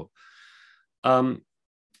Criminal Court,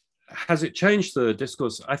 has it changed the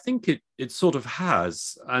discourse? I think it sort of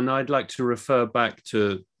has. And I'd like to refer back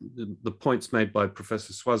to the points made by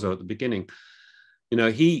Professor Swazo at the beginning. You know,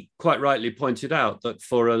 he quite rightly pointed out that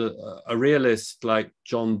for a realist like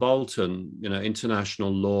John Bolton, you know,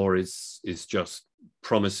 international law is just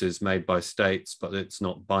promises made by states, but it's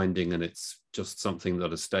not binding, and it's just something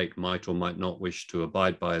that a state might or might not wish to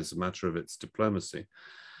abide by as a matter of its diplomacy.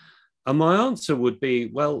 And my answer would be,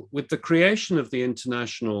 well, with the creation of the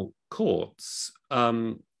international courts,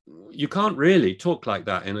 you can't really talk like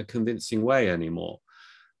that in a convincing way anymore,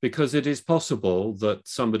 because it is possible that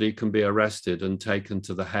somebody can be arrested and taken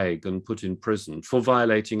to The Hague and put in prison for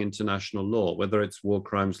violating international law, whether it's war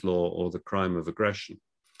crimes law or the crime of aggression.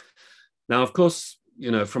 Now, of course, you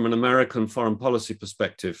know, from an American foreign policy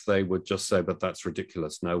perspective, they would just say, but that's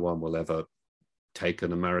ridiculous. No one will ever take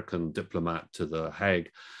an American diplomat to The Hague.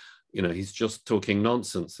 You know, he's just talking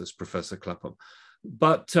nonsense, this Professor Clapham.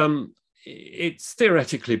 But it's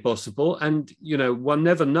theoretically possible. And, you know, one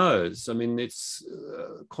never knows. I mean, it's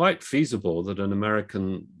quite feasible that an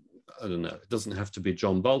American, I don't know, it doesn't have to be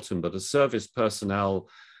John Bolton, but a service personnel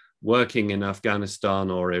working in Afghanistan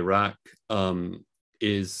or Iraq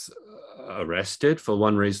is arrested for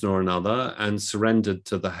one reason or another and surrendered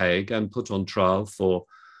to The Hague and put on trial for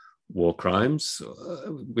war crimes,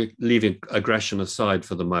 leaving aggression aside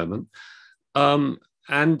for the moment.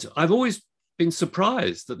 And I've always been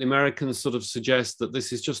surprised that the Americans sort of suggest that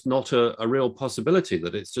this is just not a real possibility,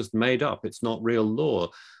 that it's just made up, it's not real law.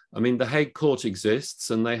 I mean, the Hague Court exists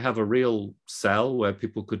and they have a real cell where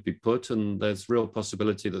people could be put, and there's real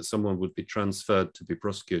possibility that someone would be transferred to be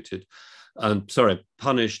prosecuted,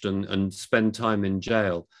 punished and spend time in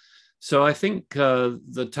jail. So I think the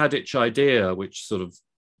Tadic idea, which sort of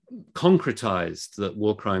concretized that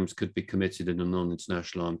war crimes could be committed in a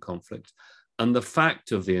non-international armed conflict, and the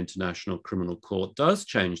fact of the International Criminal Court does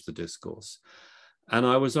change the discourse. And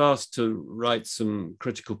I was asked to write some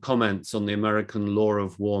critical comments on the American Law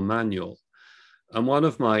of War manual. And one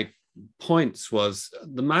of my points was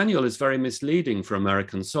the manual is very misleading for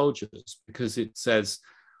American soldiers, because it says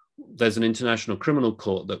there's an International Criminal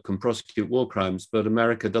Court that can prosecute war crimes, but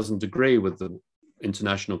America doesn't agree with the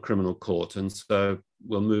International Criminal Court, and so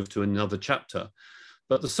we'll move to another chapter.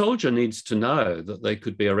 But the soldier needs to know that they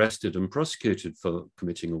could be arrested and prosecuted for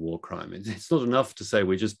committing a war crime. It's not enough to say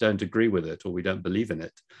we just don't agree with it or we don't believe in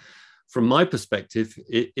it. From my perspective,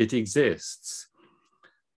 it exists.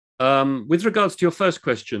 With regards to your first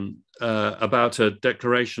question about a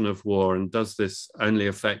declaration of war and does this only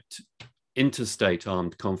affect interstate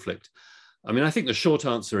armed conflict? I mean, I think the short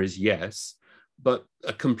answer is yes. But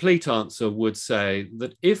a complete answer would say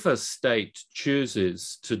that if a state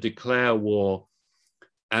chooses to declare war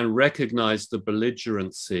and recognize the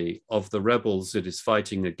belligerency of the rebels it is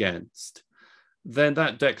fighting against, then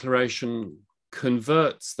that declaration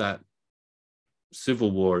converts that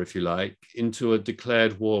civil war, if you like, into a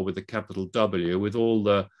declared war with a capital W, with all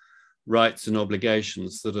the rights and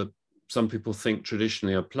obligations that some people think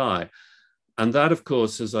traditionally apply. And that, of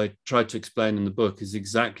course, as I tried to explain in the book, is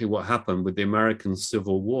exactly what happened with the American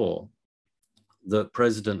Civil War, that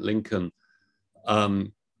President Lincoln,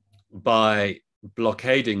 by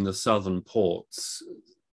blockading the southern ports,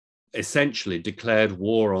 essentially declared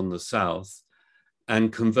war on the South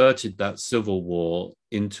and converted that civil war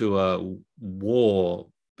into a war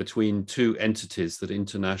between two entities that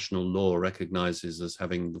international law recognizes as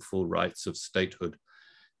having the full rights of statehood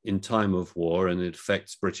in time of war, and it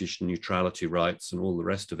affects British neutrality rights and all the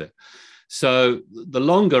rest of it. So the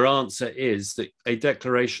longer answer is that a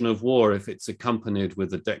declaration of war, if it's accompanied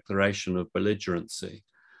with a declaration of belligerency,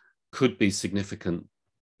 could be significant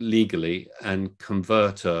legally and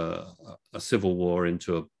convert a civil war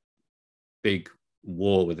into a big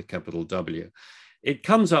war with a capital W. It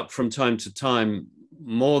comes up from time to time,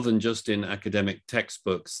 more than just in academic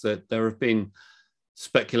textbooks, that there have been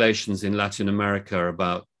speculations in Latin America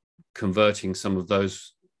about converting some of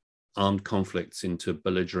those armed conflicts into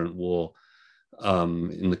belligerent war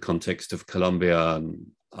in the context of Colombia and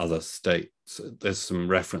other states. There's some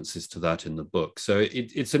references to that in the book. So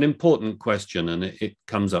it's an important question, and it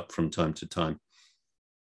comes up from time to time.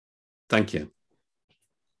 Thank you.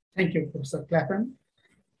 Thank you, Professor Clapham.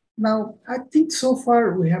 Now, I think so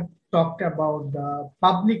far we have talked about the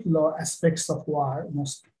public law aspects of war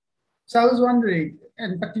mostly. So I was wondering,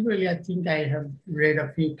 and particularly I think I have read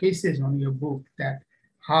a few cases on your book, that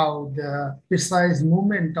how the precise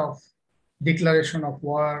movement of declaration of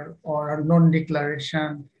war or a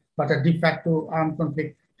non-declaration, but a de facto armed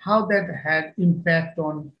conflict, how that had impact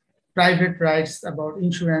on private rights about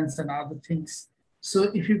insurance and other things.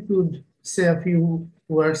 So if you could say a few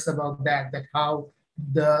words about that how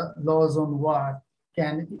the laws on war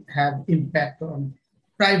can have impact on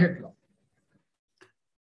private law.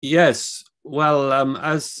 Yes, well,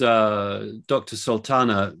 as Dr.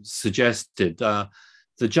 Sultana suggested,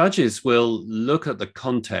 the judges will look at the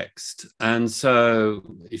context. And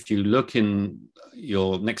so if you look in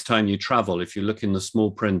your, next time you travel, if you look in the small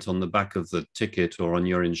print on the back of the ticket or on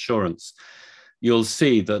your insurance, you'll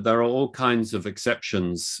see that there are all kinds of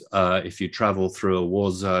exceptions if you travel through a war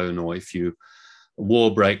zone or if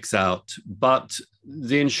war breaks out. But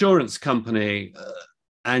the insurance company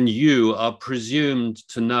and you are presumed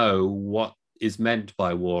to know what is meant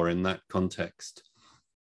by war in that context.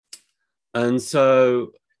 And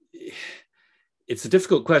so it's a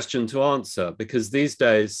difficult question to answer, because these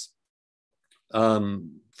days,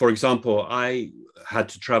 for example, I had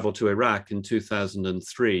to travel to Iraq in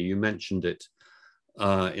 2003. You mentioned it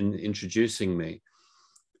in introducing me.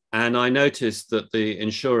 And I noticed that the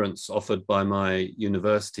insurance offered by my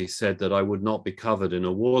university said that I would not be covered in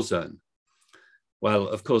a war zone. Well,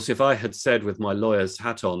 of course, if I had said with my lawyer's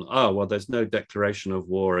hat on, oh, well, there's no declaration of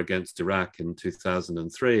war against Iraq in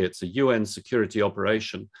 2003, it's a UN security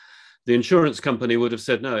operation, the insurance company would have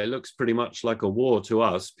said, no, it looks pretty much like a war to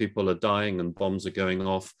us. People are dying and bombs are going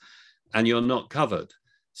off and you're not covered.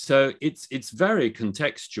 So it's very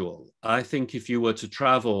contextual. I think if you were to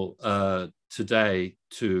travel today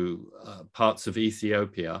to parts of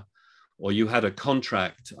Ethiopia, or you had a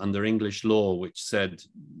contract under English law which said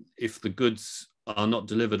if the goods are not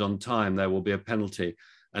delivered on time, there will be a penalty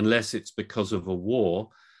unless it's because of a war,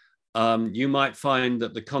 you might find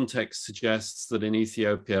that the context suggests that in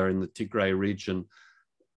Ethiopia, in the Tigray region,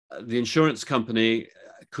 the insurance company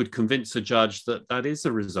could convince a judge that that is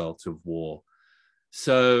a result of war.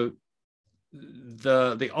 So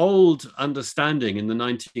the old understanding in the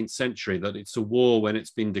 19th century that it's a war when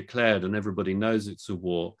it's been declared and everybody knows it's a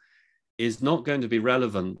war is not going to be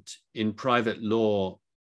relevant in private law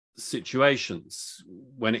situations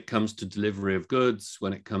when it comes to delivery of goods,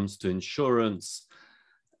 when it comes to insurance.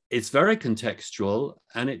 It's very contextual,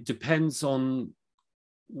 and it depends on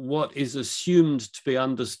what is assumed to be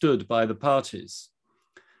understood by the parties.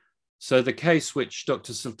 So the case which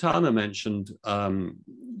Dr. Sultana mentioned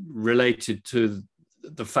related to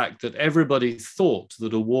the fact that everybody thought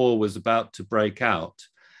that a war was about to break out,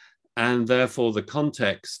 and therefore the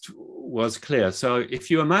context was clear. So if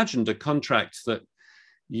you imagined a contract that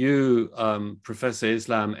you, Professor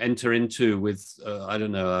Islam, enter into with, I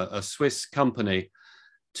don't know, a Swiss company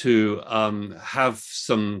to have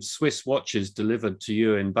some Swiss watches delivered to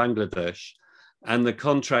you in Bangladesh, and the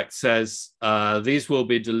contract says these will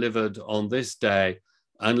be delivered on this day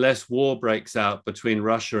unless war breaks out between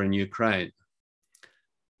Russia and Ukraine.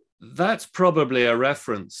 that's probably a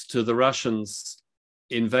reference to the Russians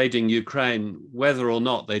invading Ukraine, whether or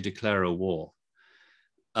not they declare a war.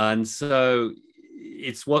 And so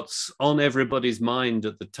it's what's on everybody's mind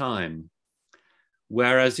at the time.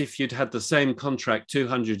 Whereas if you'd had the same contract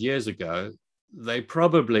 200 years ago, they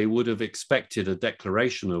probably would have expected a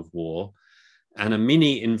declaration of war, and a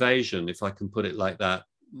mini invasion, if I can put it like that,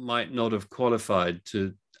 might not have qualified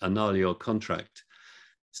to annul your contract.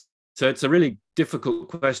 So it's a really difficult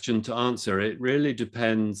question to answer. It really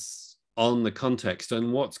depends on the context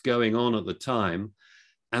and what's going on at the time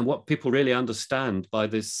and what people really understand by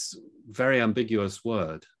this very ambiguous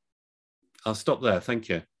word. I'll stop there. Thank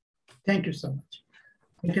you. Thank you so much.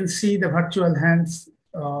 You can see the virtual hands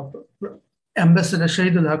of Ambassador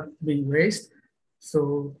Shahidul Haq being raised.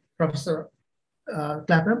 So Professor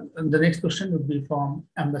Clapham, and the next question would be from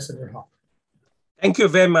Ambassador Haq. Thank you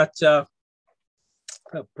very much,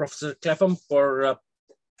 Professor Clapham, for a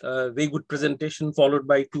very good presentation, followed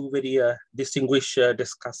by two very distinguished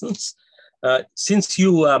discussants. Since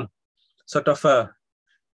you sort of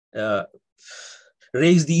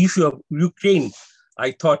raised the issue of Ukraine,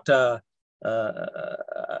 I thought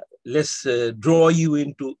let's draw you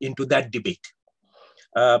into that debate.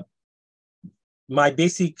 My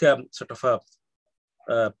basic sort of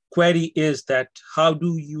query is that how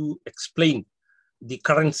do you explain the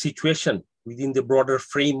current situation within the broader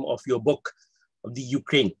frame of your book of the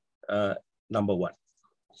Ukraine, number one.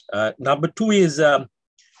 Number two is, there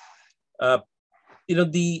are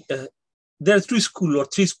three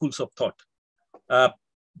schools of thought.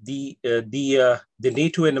 The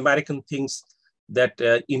NATO and American thinks that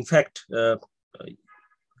in fact,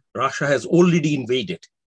 Russia has already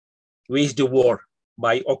waged a war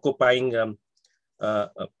by occupying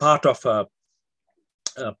part of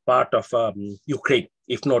Ukraine,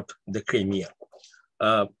 if not the Crimea.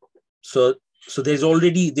 So there's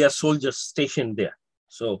already their soldiers stationed there.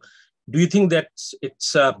 So do you think that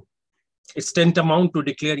it's tantamount to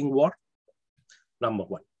declaring war? Number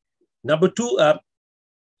one. Number two,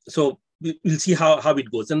 so we'll see how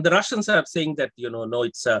it goes. And the Russians are saying that, no,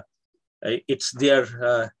 it's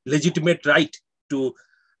their legitimate right to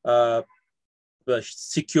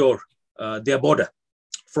secure their border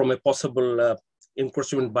from a possible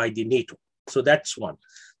encroachment by the NATO. So that's one.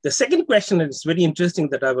 The second question, and it's very interesting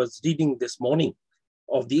that I was reading this morning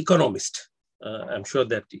of The Economist. I'm sure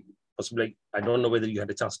that possibly, I don't know whether you had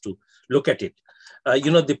a chance to look at it.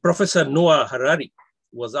 The Professor Noah Harari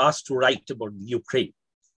was asked to write about Ukraine.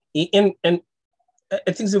 And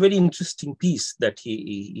I think it's a very interesting piece that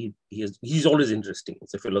he's always interesting.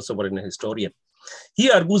 He's a philosopher and a historian.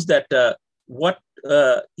 He argues that what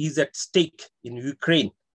is at stake in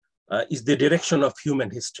Ukraine is the direction of human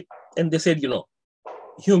history. And they said,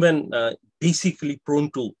 human basically prone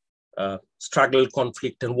to struggle,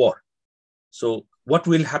 conflict, and war. So what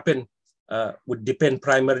will happen would depend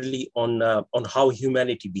primarily on how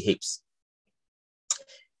humanity behaves.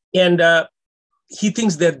 And he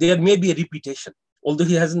thinks that there may be a repetition, although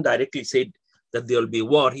he hasn't directly said that there will be a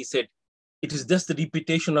war. He said it is just the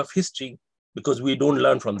repetition of history because we don't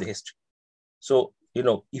learn from the history. So,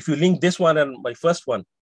 if you link this one and my first one,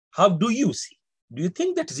 how do you see? Do you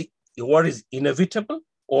think that the war is inevitable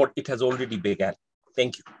or it has already begun?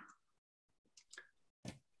 Thank you.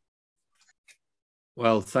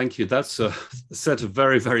 Well, thank you. That's a set of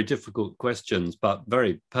very, very difficult questions, but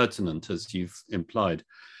very pertinent, as you've implied.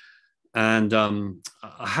 And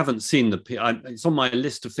I haven't seen the piece. It's on my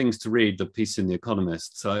list of things to read, the piece in The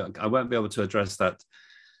Economist, so I won't be able to address that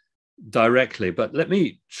directly. But let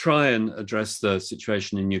me try and address the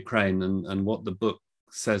situation in Ukraine and what the book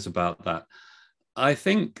says about that. I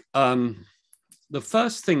think the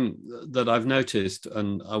first thing that I've noticed,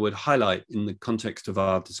 and I would highlight in the context of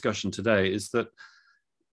our discussion today, is that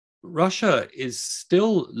Russia is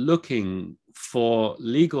still looking for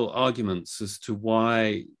legal arguments as to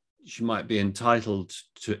why she might be entitled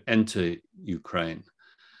to enter Ukraine.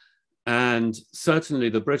 And certainly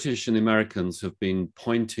the British and the Americans have been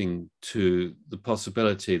pointing to the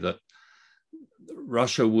possibility that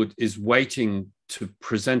Russia is waiting to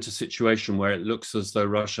present a situation where it looks as though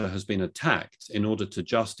Russia has been attacked in order to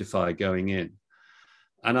justify going in.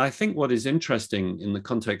 And I think what is interesting in the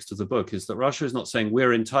context of the book is that Russia is not saying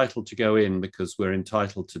we're entitled to go in because we're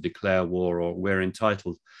entitled to declare war, or we're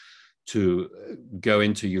entitled to go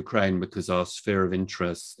into Ukraine because our sphere of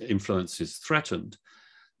influence is threatened.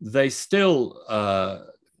 They still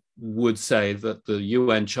would say that the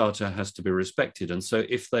UN Charter has to be respected. And so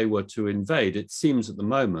if they were to invade, it seems at the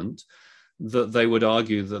moment that they would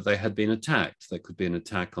argue that they had been attacked. There could be an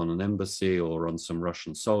attack on an embassy or on some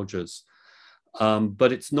Russian soldiers.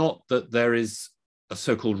 But it's not that there is a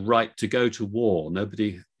so-called right to go to war.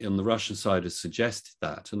 Nobody on the Russian side has suggested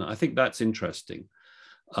that. And I think that's interesting.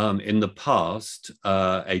 In the past,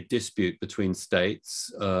 a dispute between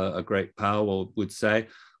states, a great power would say,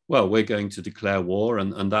 well, we're going to declare war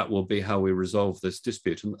and that will be how we resolve this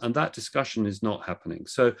dispute. And that discussion is not happening.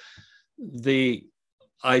 So the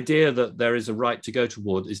idea that there is a right to go to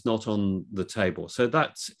war is not on the table. So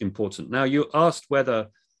that's important. Now, you asked whether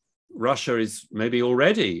Russia is maybe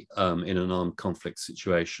already in an armed conflict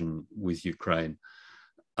situation with Ukraine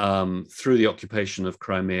through the occupation of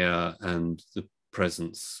Crimea and the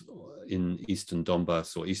presence in Eastern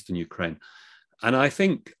Donbass or Eastern Ukraine. And I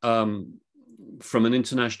think from an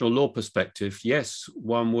international law perspective, yes,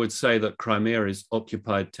 one would say that Crimea is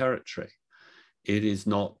occupied territory. It is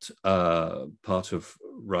not part of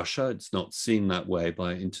Russia. It's not seen that way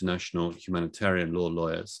by international humanitarian law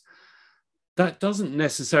lawyers. That doesn't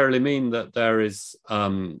necessarily mean that there is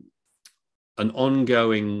an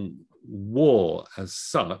ongoing war as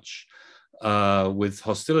such with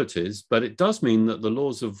hostilities, but it does mean that the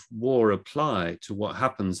laws of war apply to what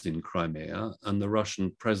happens in Crimea and the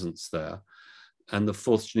Russian presence there. And the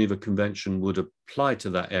Fourth Geneva Convention would apply to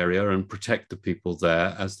that area and protect the people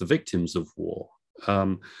there as the victims of war.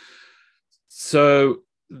 So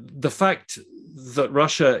the fact that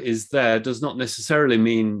Russia is there does not necessarily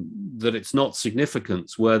mean that it's not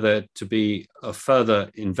significant were there to be a further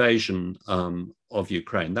invasion of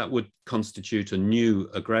Ukraine. That would constitute a new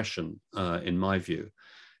aggression, in my view.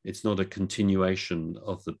 It's not a continuation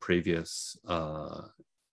of the previous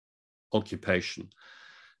occupation.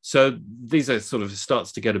 So these are sort of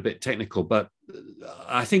starts to get a bit technical, but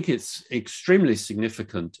I think it's extremely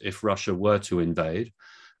significant if Russia were to invade,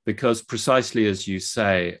 because precisely as you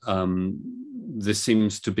say, this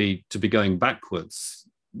seems to be going backwards.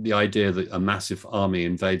 The idea that a massive army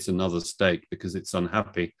invades another state because it's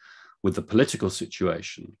unhappy with the political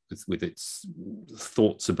situation, with its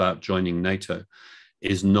thoughts about joining NATO,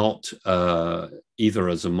 is not either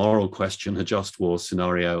as a moral question, a just war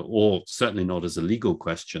scenario, or certainly not as a legal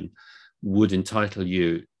question, would entitle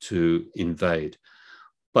you to invade.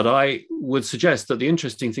 But I would suggest that the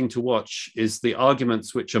interesting thing to watch is the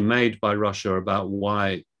arguments which are made by Russia about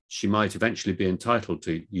why she might eventually be entitled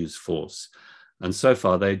to use force. And so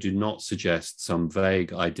far, they do not suggest some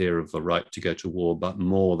vague idea of a right to go to war, but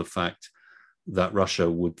more the fact that Russia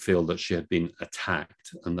would feel that she had been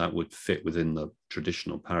attacked, and that would fit within the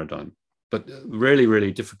traditional paradigm. But really,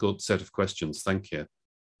 really difficult set of questions. Thank you.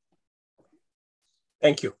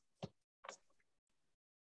 Thank you.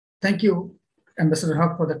 Thank you, Ambassador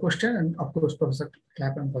Haq, for the question, and of course, Professor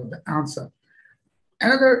Clapham for the answer.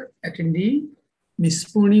 Another attendee, Ms.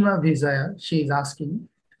 Purnima Vijaya, she is asking,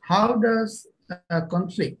 how does a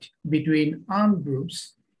conflict between armed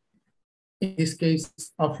groups, in this case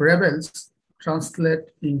of rebels, translate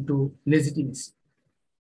into legitimacy?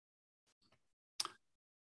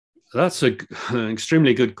 That's an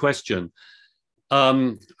extremely good question.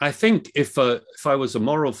 I think if I was a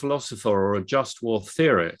moral philosopher or a just war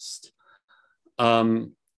theorist,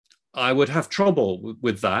 I would have trouble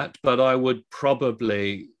with that, but I would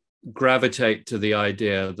probably gravitate to the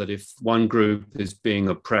idea that if one group is being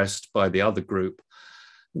oppressed by the other group,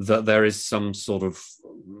 that there is some sort of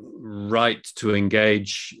right to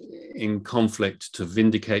engage in conflict to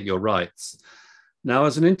vindicate your rights. Now,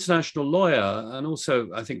 as an international lawyer, and also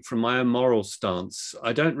I think from my own moral stance,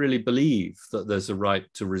 I don't really believe that there's a right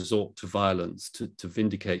to resort to violence to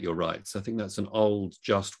vindicate your rights. I think that's an old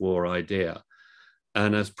just war idea.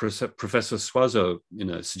 And as Professor Swazo,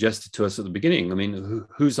 suggested to us at the beginning, I mean,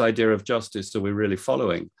 whose idea of justice are we really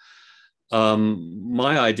following?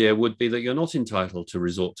 My idea would be that you're not entitled to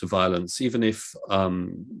resort to violence, even if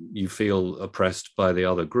you feel oppressed by the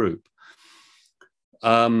other group.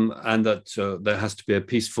 And that there has to be a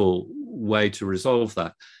peaceful way to resolve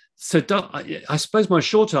that. So I suppose my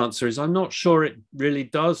short answer is I'm not sure it really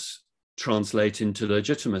does translate into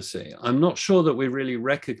legitimacy. I'm not sure that we really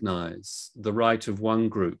recognize the right of one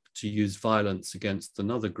group to use violence against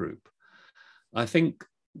another group. I think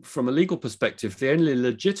from a legal perspective, the only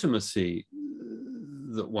legitimacy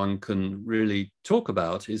that one can really talk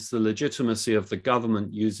about is the legitimacy of the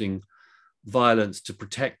government using violence to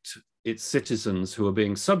protect its citizens who are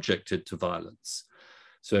being subjected to violence.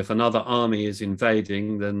 So if another army is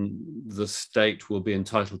invading, then the state will be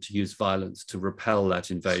entitled to use violence to repel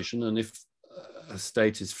that invasion. And if a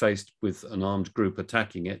state is faced with an armed group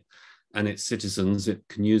attacking it and its citizens, it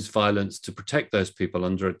can use violence to protect those people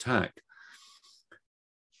under attack.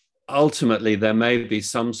 Ultimately, there may be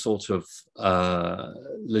some sort of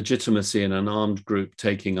legitimacy in an armed group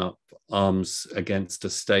taking up arms against a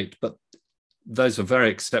state, but those are very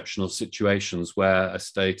exceptional situations where a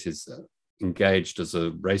state is engaged as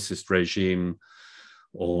a racist regime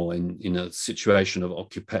or in a situation of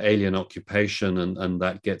alien occupation, and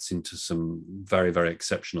that gets into some very, very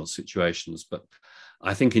exceptional situations. But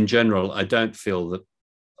I think in general, I don't feel that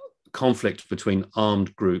conflict between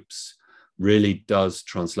armed groups really does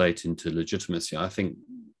translate into legitimacy. I think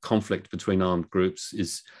conflict between armed groups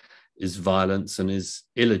is violence and is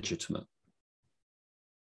illegitimate.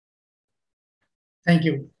 Thank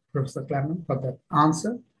you, Professor Clapham, for that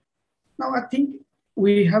answer. Now, I think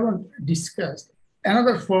we haven't discussed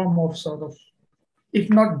another form of sort of, if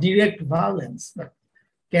not direct violence, but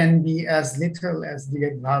can be as little as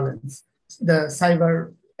direct violence, the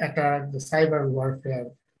cyber attack, the cyber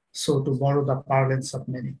warfare, so to borrow the parlance of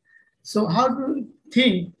many. So how do you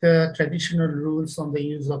think the traditional rules on the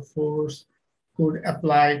use of force could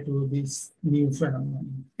apply to this new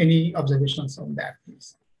phenomenon? Any observations on that,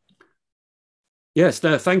 please? Yes,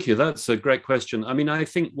 no, thank you. That's a great question. I mean, I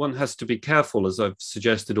think one has to be careful, as I've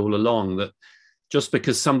suggested all along, that just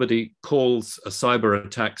because somebody calls a cyber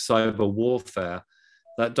attack cyber warfare,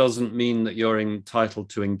 that doesn't mean that you're entitled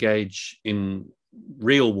to engage in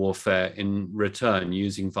real warfare in return,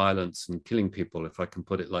 using violence and killing people, if I can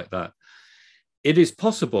put it like that. It is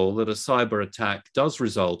possible that a cyber attack does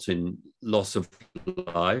result in loss of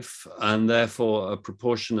life, and therefore a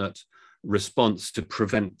proportionate response to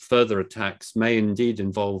prevent further attacks may indeed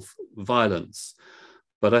involve violence.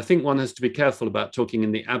 But I think one has to be careful about talking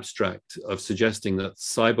in the abstract of suggesting that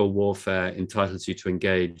cyber warfare entitles you to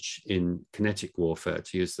engage in kinetic warfare,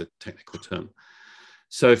 to use the technical term.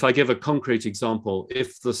 So if I give a concrete example,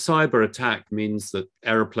 if the cyber attack means that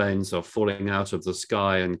aeroplanes are falling out of the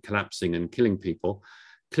sky and collapsing and killing people,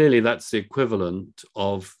 clearly that's the equivalent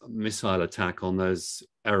of a missile attack on those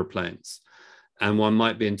aeroplanes. And one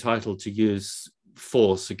might be entitled to use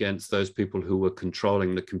force against those people who were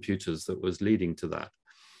controlling the computers that was leading to that.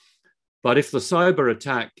 But if the cyber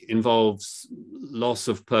attack involves loss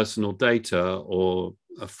of personal data or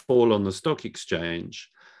a fall on the stock exchange,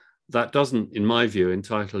 that doesn't, in my view,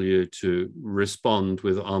 entitle you to respond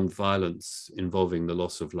with armed violence involving the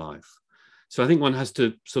loss of life. So I think one has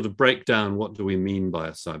to sort of break down what do we mean by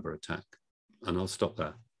a cyber attack, and I'll stop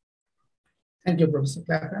there. Thank you, Professor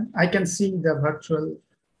Clapham. I can see the virtual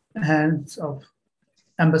hands of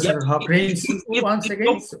Ambassador Wohab raised once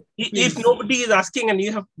again. If nobody is asking and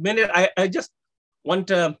you have a minute, I just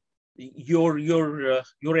want your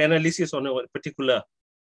analysis on a particular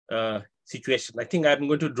situation. I think I'm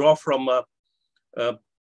going to draw from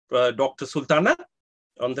Dr. Sultana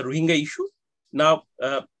on the Rohingya issue. Now,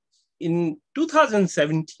 in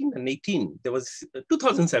 2017 and 18, there was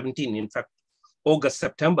 2017, in fact, August,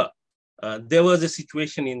 September, there was a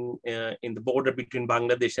situation in the border between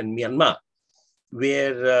Bangladesh and Myanmar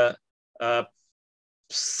where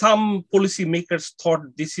some policymakers thought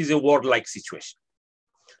this is a war-like situation.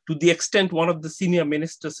 To the extent one of the senior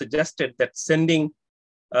ministers suggested that sending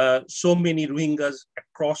so many Rohingyas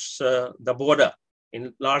across the border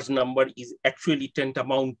in large number is actually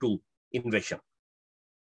tantamount to invasion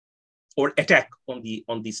or attack on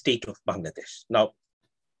the state of Bangladesh. Now,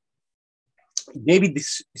 maybe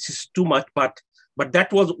this is too much, but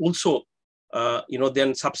that was also,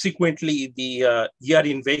 then subsequently the air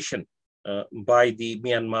invasion by the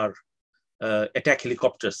Myanmar attack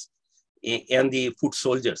helicopters and the foot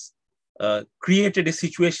soldiers created a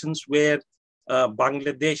situations where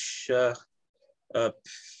Bangladesh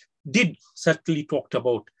did certainly talked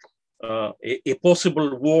about a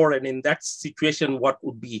possible war, and in that situation, what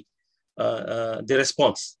would be the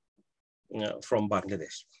response from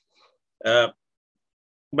Bangladesh.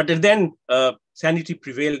 But then sanity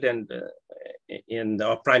prevailed, and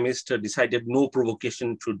our Prime Minister decided no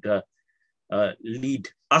provocation should lead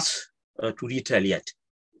us to retaliate,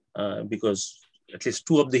 because at least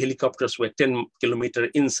two of the helicopters were 10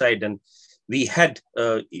 kilometers inside, and we had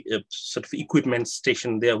a sort of equipment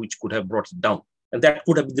station there which could have brought it down. And that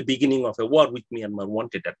could have been the beginning of a war which Myanmar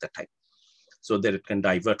wanted at that time, so that it can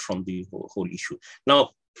divert from the whole issue.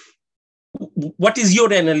 Now, what is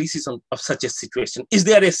your analysis of such a situation? Is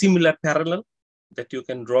there a similar parallel that you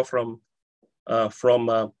can draw from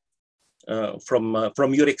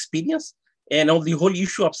your experience? And on the whole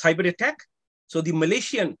issue of cyber attack, so the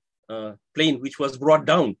Malaysian plane which was brought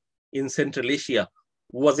down in Central Asia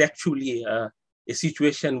was actually a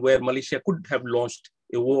situation where Malaysia could have launched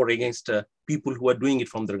a war against people who are doing it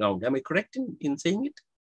from the ground. Am I correct in saying it?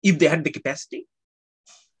 If they had the capacity?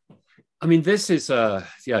 I mean, this is,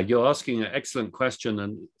 you're asking an excellent question,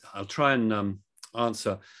 and I'll try and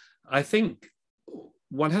answer. I think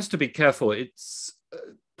one has to be careful. It's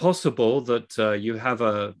possible that you have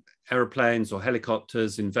aeroplanes or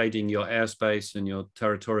helicopters invading your airspace and your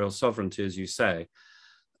territorial sovereignty, as you say.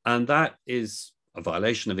 And that is a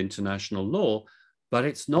violation of international law, but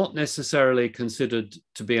it's not necessarily considered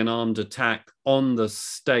to be an armed attack on the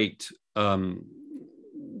state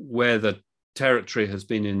where the territory has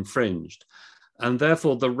been infringed. And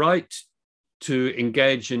therefore, the right to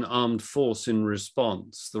engage in armed force in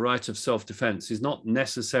response, the right of self-defense, is not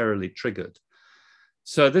necessarily triggered.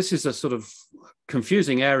 So this is a sort of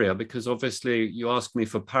confusing area, because obviously you ask me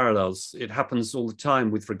for parallels. It happens all the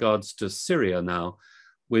time with regards to Syria now,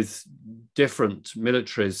 with different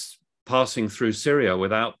militaries passing through Syria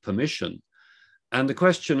without permission. And the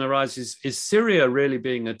question arises, is Syria really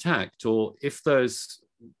being attacked? Or if those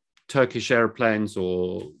Turkish airplanes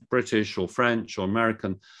or British or French or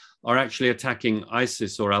American are actually attacking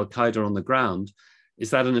ISIS or Al-Qaeda on the ground, is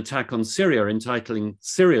that an attack on Syria, entitling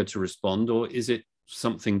Syria to respond, or is it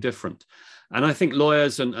something different? And I think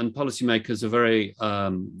lawyers and policymakers are very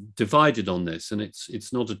divided on this, and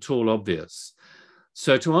it's not at all obvious.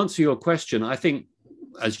 So to answer your question, I think,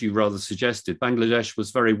 as you rather suggested, Bangladesh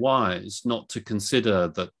was very wise not to consider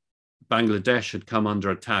that Bangladesh had come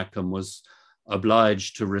under attack and was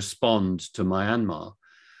obliged to respond to Myanmar.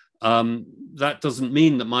 That doesn't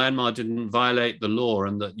mean that Myanmar didn't violate the law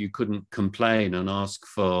and that you couldn't complain and ask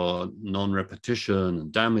for non-repetition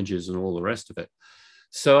and damages and all the rest of it.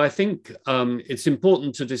 So I think it's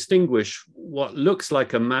important to distinguish what looks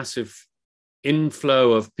like a massive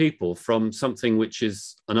inflow of people from something which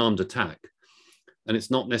is an armed attack. And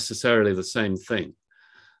it's not necessarily the same thing.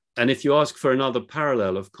 And if you ask for another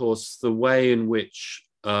parallel, of course, the way in which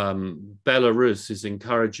Belarus is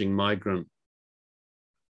encouraging migrant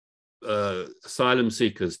asylum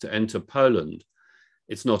seekers to enter Poland,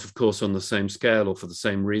 it's not, of course, on the same scale or for the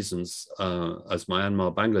same reasons as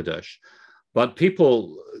Myanmar, Bangladesh. But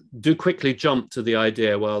people do quickly jump to the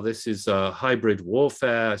idea, well, this is a hybrid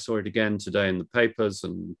warfare. I saw it again today in the papers,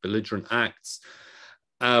 and belligerent acts,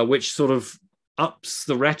 which sort of ups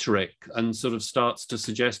the rhetoric and sort of starts to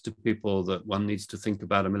suggest to people that one needs to think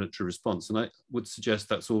about a military response. And I would suggest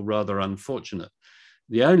that's all rather unfortunate.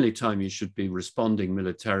 The only time you should be responding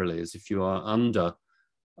militarily is if you are under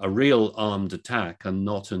a real armed attack and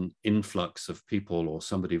not an influx of people or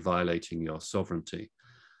somebody violating your sovereignty.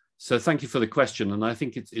 So thank you for the question. And I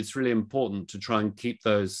think it's really important to try and keep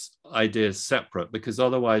those ideas separate, because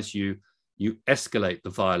otherwise you escalate the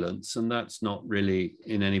violence, and that's not really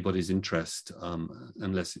in anybody's interest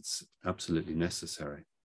unless it's absolutely necessary.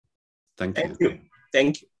 Thank you. Thank you.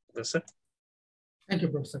 Thank you, Professor. Thank you,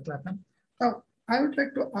 Professor Clapham. Now, I would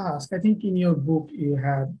like to ask, I think in your book you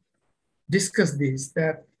have discussed this,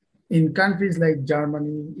 that in countries like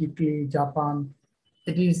Germany, Italy, Japan,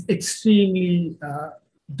 it is extremely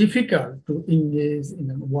difficult to engage in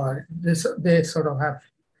a war. They sort of have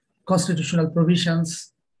constitutional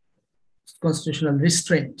provisions, constitutional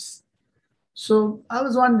restraints. So I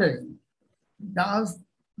was wondering, does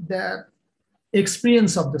that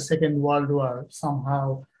experience of the Second World War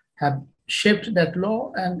somehow have shaped that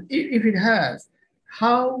law? And if it has,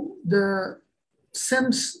 how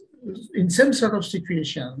in some sort of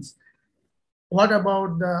situations, what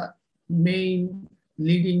about the main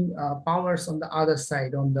leading powers on the other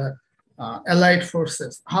side, on the allied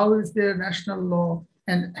forces? How is their national law,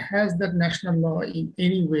 and has that national law in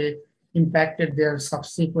any way impacted their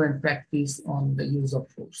subsequent practice on the use of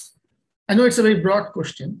force? I know it's a very broad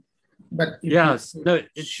question, but yes, no,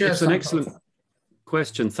 it's an excellent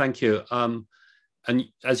question. Thank you. And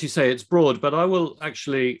as you say, it's broad, but I will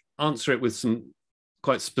actually answer it with some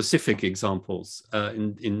quite specific examples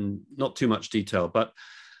in not too much detail, but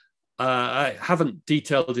I haven't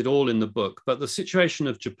detailed it all in the book. But the situation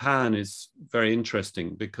of Japan is very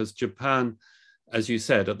interesting, because Japan, as you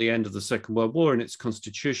said, at the end of the Second World War, in its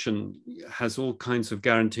constitution, has all kinds of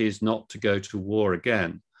guarantees not to go to war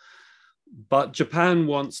again. But Japan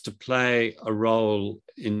wants to play a role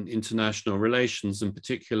in international relations, and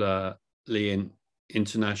particularly in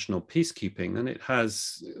international peacekeeping. And it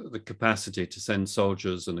has the capacity to send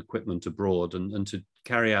soldiers and equipment abroad and to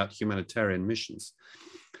carry out humanitarian missions.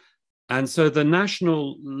 And so the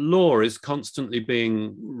national law is constantly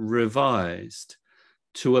being revised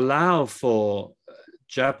to allow for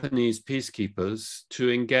Japanese peacekeepers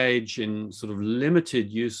to engage in sort of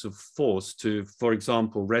limited use of force to, for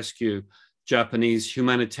example, rescue Japanese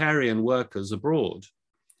humanitarian workers abroad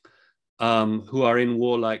who are in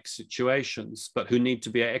warlike situations, but who need to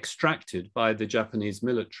be extracted by the Japanese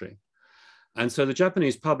military. And so the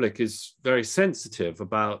Japanese public is very sensitive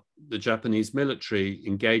about the Japanese military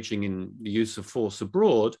engaging in the use of force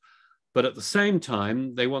abroad, but at the same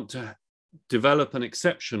time, they want to develop an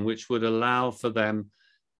exception which would allow for them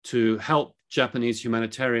to help Japanese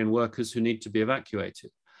humanitarian workers who need to be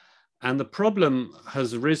evacuated. And the problem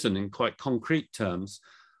has arisen in quite concrete terms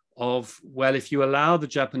of, well, if you allow the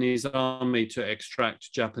Japanese army to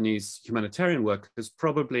extract Japanese humanitarian workers,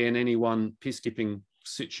 probably in any one peacekeeping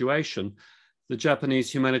situation, the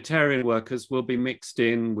Japanese humanitarian workers will be mixed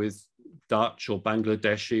in with Dutch or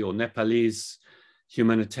Bangladeshi or Nepalese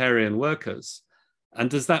humanitarian workers. And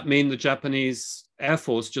does that mean the Japanese Air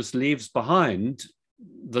Force just leaves behind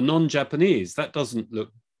the non-Japanese? That doesn't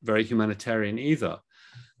look very humanitarian either.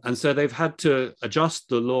 And so they've had to adjust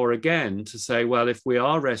the law again to say, well, if we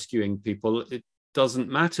are rescuing people, it doesn't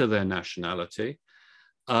matter their nationality,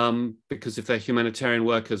 because if they're humanitarian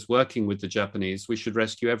workers working with the Japanese, we should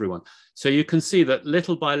rescue everyone. So you can see that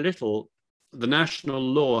little by little, the national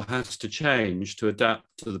law has to change to adapt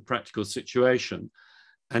to the practical situation.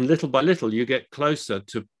 And little by little, you get closer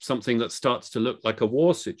to something that starts to look like a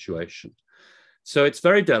war situation. So it's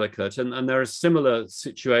very delicate. And there are similar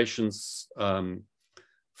situations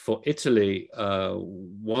for Italy,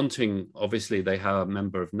 wanting, obviously, they have a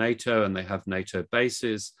member of NATO and they have NATO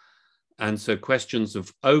bases. And so questions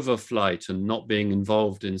of overflight and not being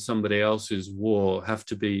involved in somebody else's war have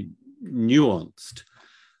to be nuanced.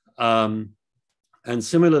 And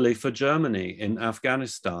similarly for Germany in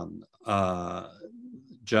Afghanistan,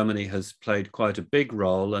 Germany has played quite a big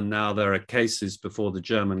role, and now there are cases before the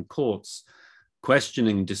German courts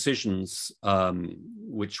questioning decisions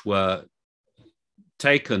which were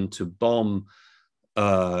taken to bomb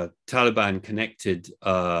Taliban-connected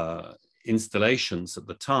installations at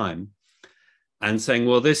the time, and saying,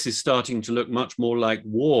 well, this is starting to look much more like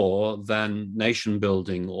war than nation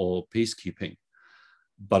building or peacekeeping.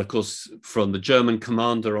 But of course, from the German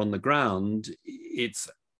commander on the ground, it's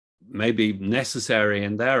maybe necessary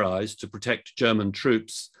in their eyes to protect German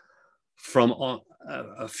troops from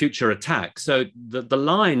a future attack. So the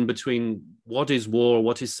line between what is war,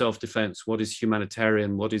 what is self-defense, what is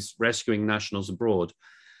humanitarian, what is rescuing nationals abroad,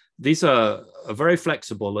 these are very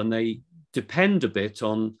flexible, and they depend a bit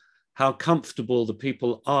on how comfortable the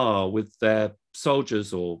people are with their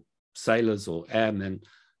soldiers or sailors or airmen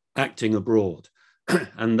acting abroad.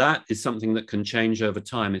 And that is something that can change over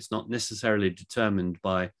time. It's not necessarily determined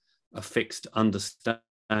by a fixed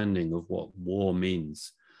understanding of what war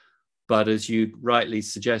means. But as you rightly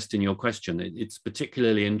suggest in your question, it's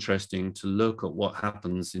particularly interesting to look at what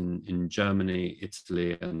happens in Germany,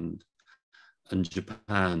 Italy, and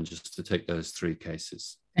Japan, just to take those three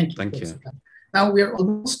cases. Thank you. Now we are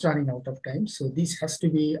almost running out of time, so this has to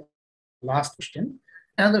be last question.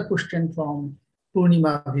 Another question from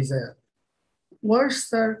Purnima Vijaya. Wars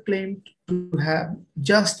are claimed to have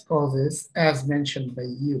just causes, as mentioned by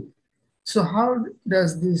you. So how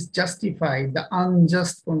does this justify the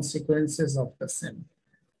unjust consequences of the same?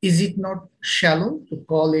 Is it not shallow to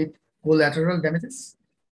call it collateral damages?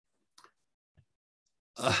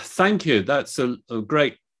 Thank you. That's a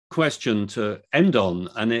great question to end on.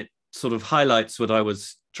 And it sort of highlights what I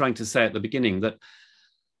was trying to say at the beginning, that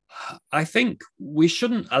I think we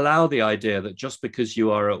shouldn't allow the idea that just because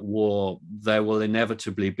you are at war, there will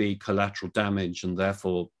inevitably be collateral damage and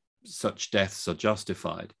therefore such deaths are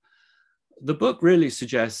justified. The book really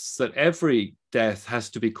suggests that every death has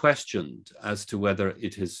to be questioned as to whether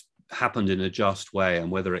it has happened in a just way and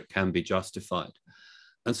whether it can be justified.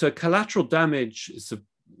 And so collateral damage is a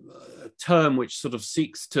term which sort of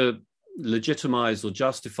seeks to legitimize or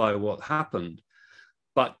justify what happened.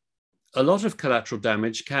 But a lot of collateral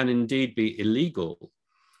damage can indeed be illegal.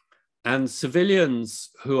 And civilians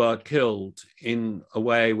who are killed in a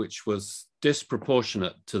way which was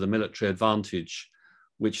disproportionate to the military advantage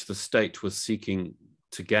which the state was seeking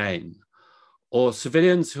to gain, or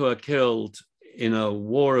civilians who are killed in a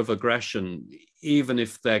war of aggression, even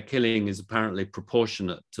if their killing is apparently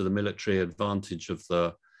proportionate to the military advantage of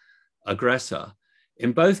the aggressor.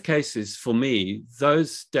 In both cases, for me,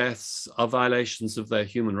 those deaths are violations of their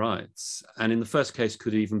human rights, and in the first case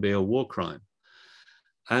could even be a war crime.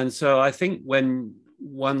 And so I think when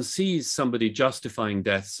one sees somebody justifying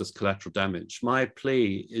deaths as collateral damage, my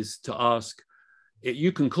plea is to ask,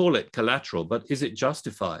 you can call it collateral, but is it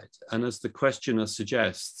justified? And as the questioner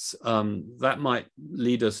suggests, that might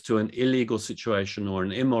lead us to an illegal situation or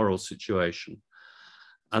an immoral situation.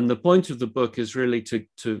 And the point of the book is really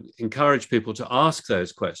to encourage people to ask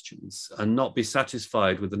those questions and not be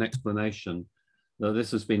satisfied with an explanation that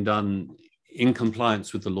this has been done in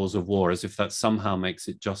compliance with the laws of war, as if that somehow makes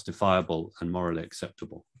it justifiable and morally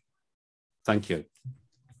acceptable. Thank you.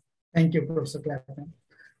 Thank you, Professor Clapham.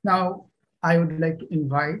 Now, I would like to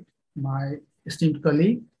invite my esteemed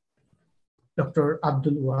colleague, Dr.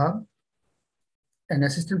 Abdul Wohab, an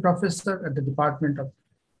assistant professor at the Department of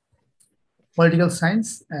political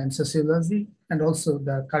science and sociology, and also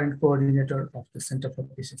the current coordinator of the Center for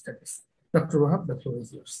Peace Studies. Dr. Wohab, the floor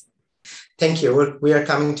is yours. Thank you. We are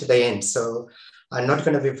coming to the end, so I'm not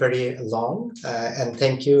going to be very long. And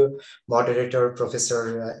thank you, moderator,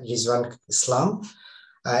 Professor Rizwanul Islam.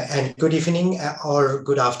 And good evening, or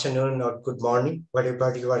good afternoon, or good morning,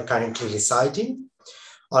 wherever you are currently residing.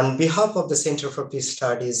 On behalf of the Center for Peace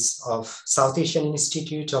Studies of South Asian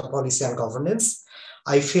Institute of Policy and Governance,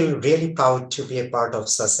 I feel really proud to be a part of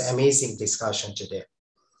such amazing discussion today.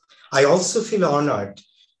 I also feel honored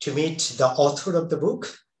to meet the author of the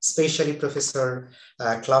book, especially Professor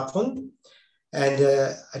Clapham,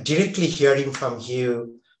 and directly hearing from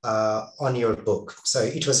you on your book. So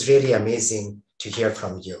it was really amazing to hear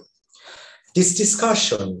from you. This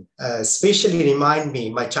discussion especially remind me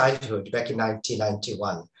my childhood back in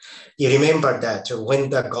 1991. You remember that when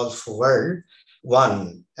the Gulf War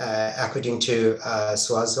won, according to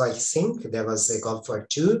Swazo, I think there was a Gulf War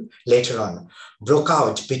II later on, broke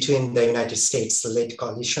out between the United States-led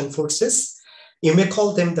coalition forces. You may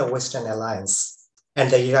call them the Western Alliance, and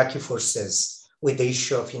the Iraqi forces with the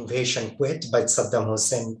issue of invasion Kuwait by Saddam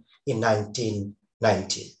Hussein in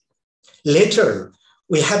 1990. Later,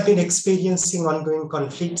 we have been experiencing ongoing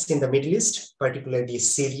conflicts in the Middle East, particularly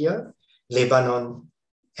Syria, Lebanon,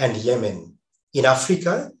 and Yemen. In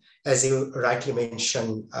Africa, as you rightly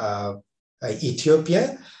mentioned,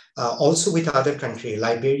 Ethiopia, also with other countries,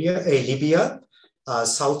 Libya,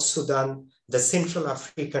 South Sudan, the Central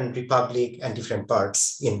African Republic, and different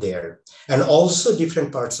parts in there, and also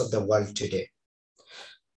different parts of the world today.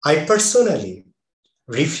 I personally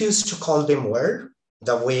refuse to call them war,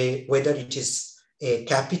 whether it is a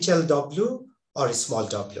capital W or a small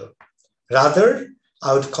w. Rather,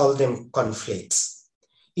 I would call them conflicts.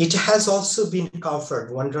 It has also been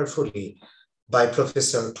covered wonderfully by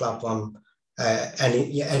Professor Clapham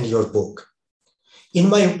and your book. In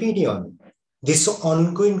my opinion, this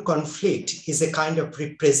ongoing conflict is a kind of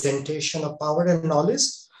representation of power and knowledge,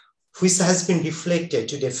 which has been reflected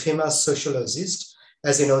to the famous sociologist.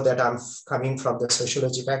 As you know that I'm coming from the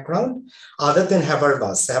sociology background, other than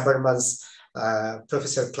Habermas,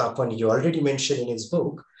 Professor Clapham, you already mentioned in his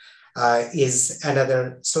book, is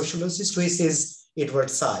another sociologist, which is Edward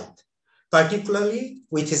Said, particularly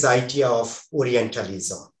with his idea of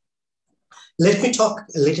Orientalism. Let me talk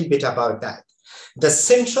a little bit about that. The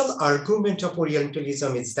central argument of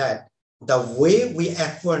Orientalism is that the way we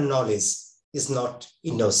acquire knowledge is not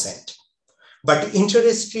innocent. But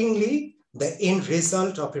interestingly, the end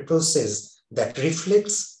result of a process that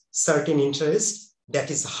reflects certain interests that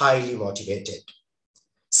is highly motivated.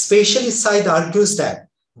 Especially Said argues that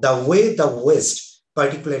the way the West,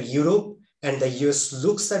 particularly Europe and the US,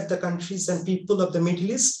 looks at the countries and people of the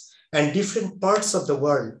Middle East and different parts of the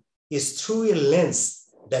world is through a lens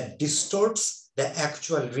that distorts the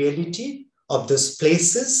actual reality of those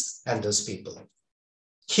places and those people.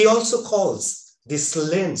 He also calls this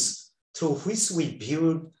lens through which we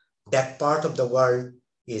view that part of the world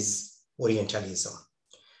is Orientalism.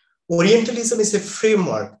 Orientalism is a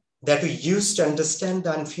framework that we use to understand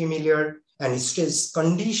the unfamiliar and strange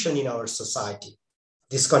condition in our society.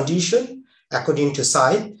 This condition, according to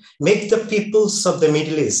Said, make the peoples of the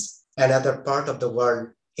Middle East and other part of the world,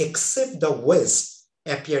 except the West,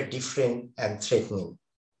 appear different and threatening.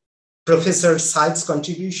 Professor Said's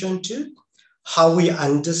contribution to how we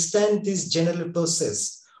understand this general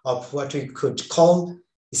process of what we could call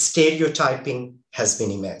stereotyping has been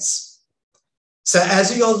immense. So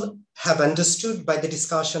as we all have understood by the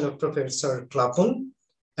discussion of Professor Clapham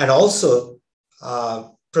and also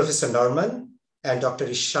Professor Norman and Dr.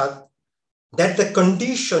 Ishrat, that the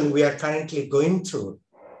condition we are currently going through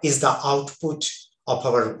is the output of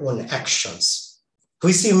our own actions,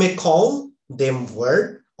 which you may call them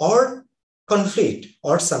war or conflict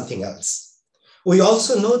or something else. We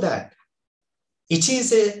also know that it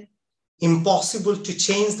is impossible to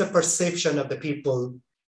change the perception of the people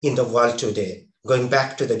in the world today, going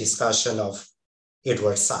back to the discussion of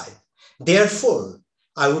Edward Said. Therefore,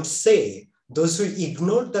 I would say those who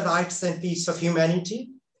ignore the rights and peace of humanity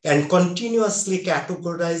and continuously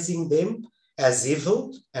categorizing them as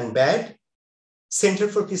evil and bad, Center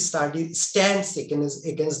for Peace Studies stands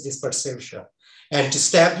against this perception and to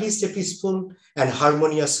establish a peaceful and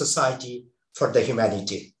harmonious society for the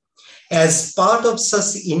humanity. As part of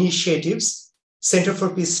such initiatives, Center for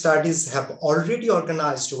Peace Studies have already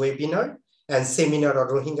organized a webinar and seminar on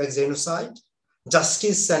Rohingya genocide,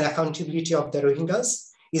 justice and accountability of the Rohingyas,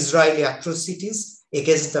 Israeli atrocities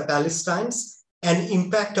against the Palestinians, and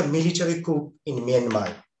impact of military coup in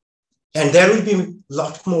Myanmar. And there will be a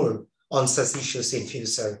lot more on such issues in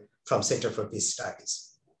future from Center for Peace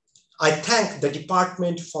Studies. I thank the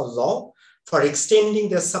Department for Law for extending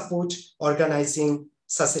their support, organizing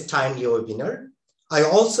such a timely webinar. I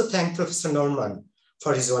also thank Professor Norman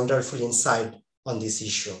for his wonderful insight on this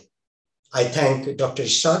issue. I thank Dr.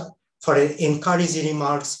 Ishrat for encouraging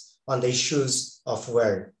remarks on the issues of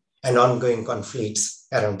war and ongoing conflicts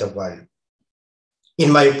around the world.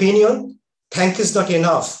 In my opinion, thank you is not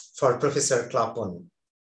enough for Professor Clapham.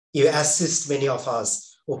 You assist many of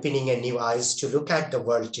us opening a new eyes to look at the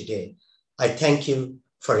world today. I thank you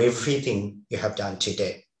for everything you have done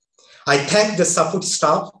today. I thank the support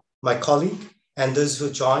staff, my colleague, and those who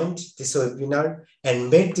joined this webinar and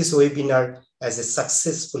made this webinar as a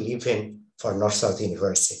successful event for North-South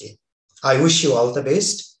University. I wish you all the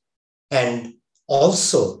best and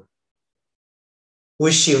also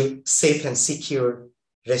wish you safe and secure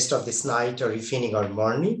rest of this night or evening or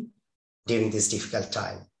morning during this difficult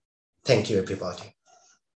time. Thank you, everybody.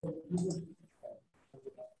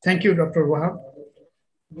 Thank you, Dr. Wohab.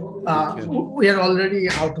 We are already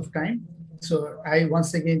out of time. So I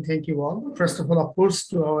once again thank you all. First of all, of course,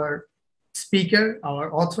 to our speaker,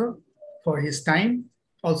 our author, for his time.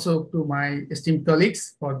 Also to my esteemed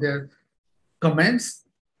colleagues for their comments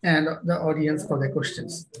and the audience for their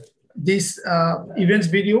questions. This events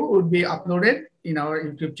video would be uploaded in our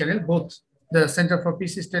YouTube channel, both the Center for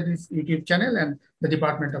Peace Studies YouTube channel and the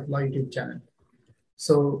Department of Law YouTube channel.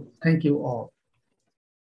 So thank you all.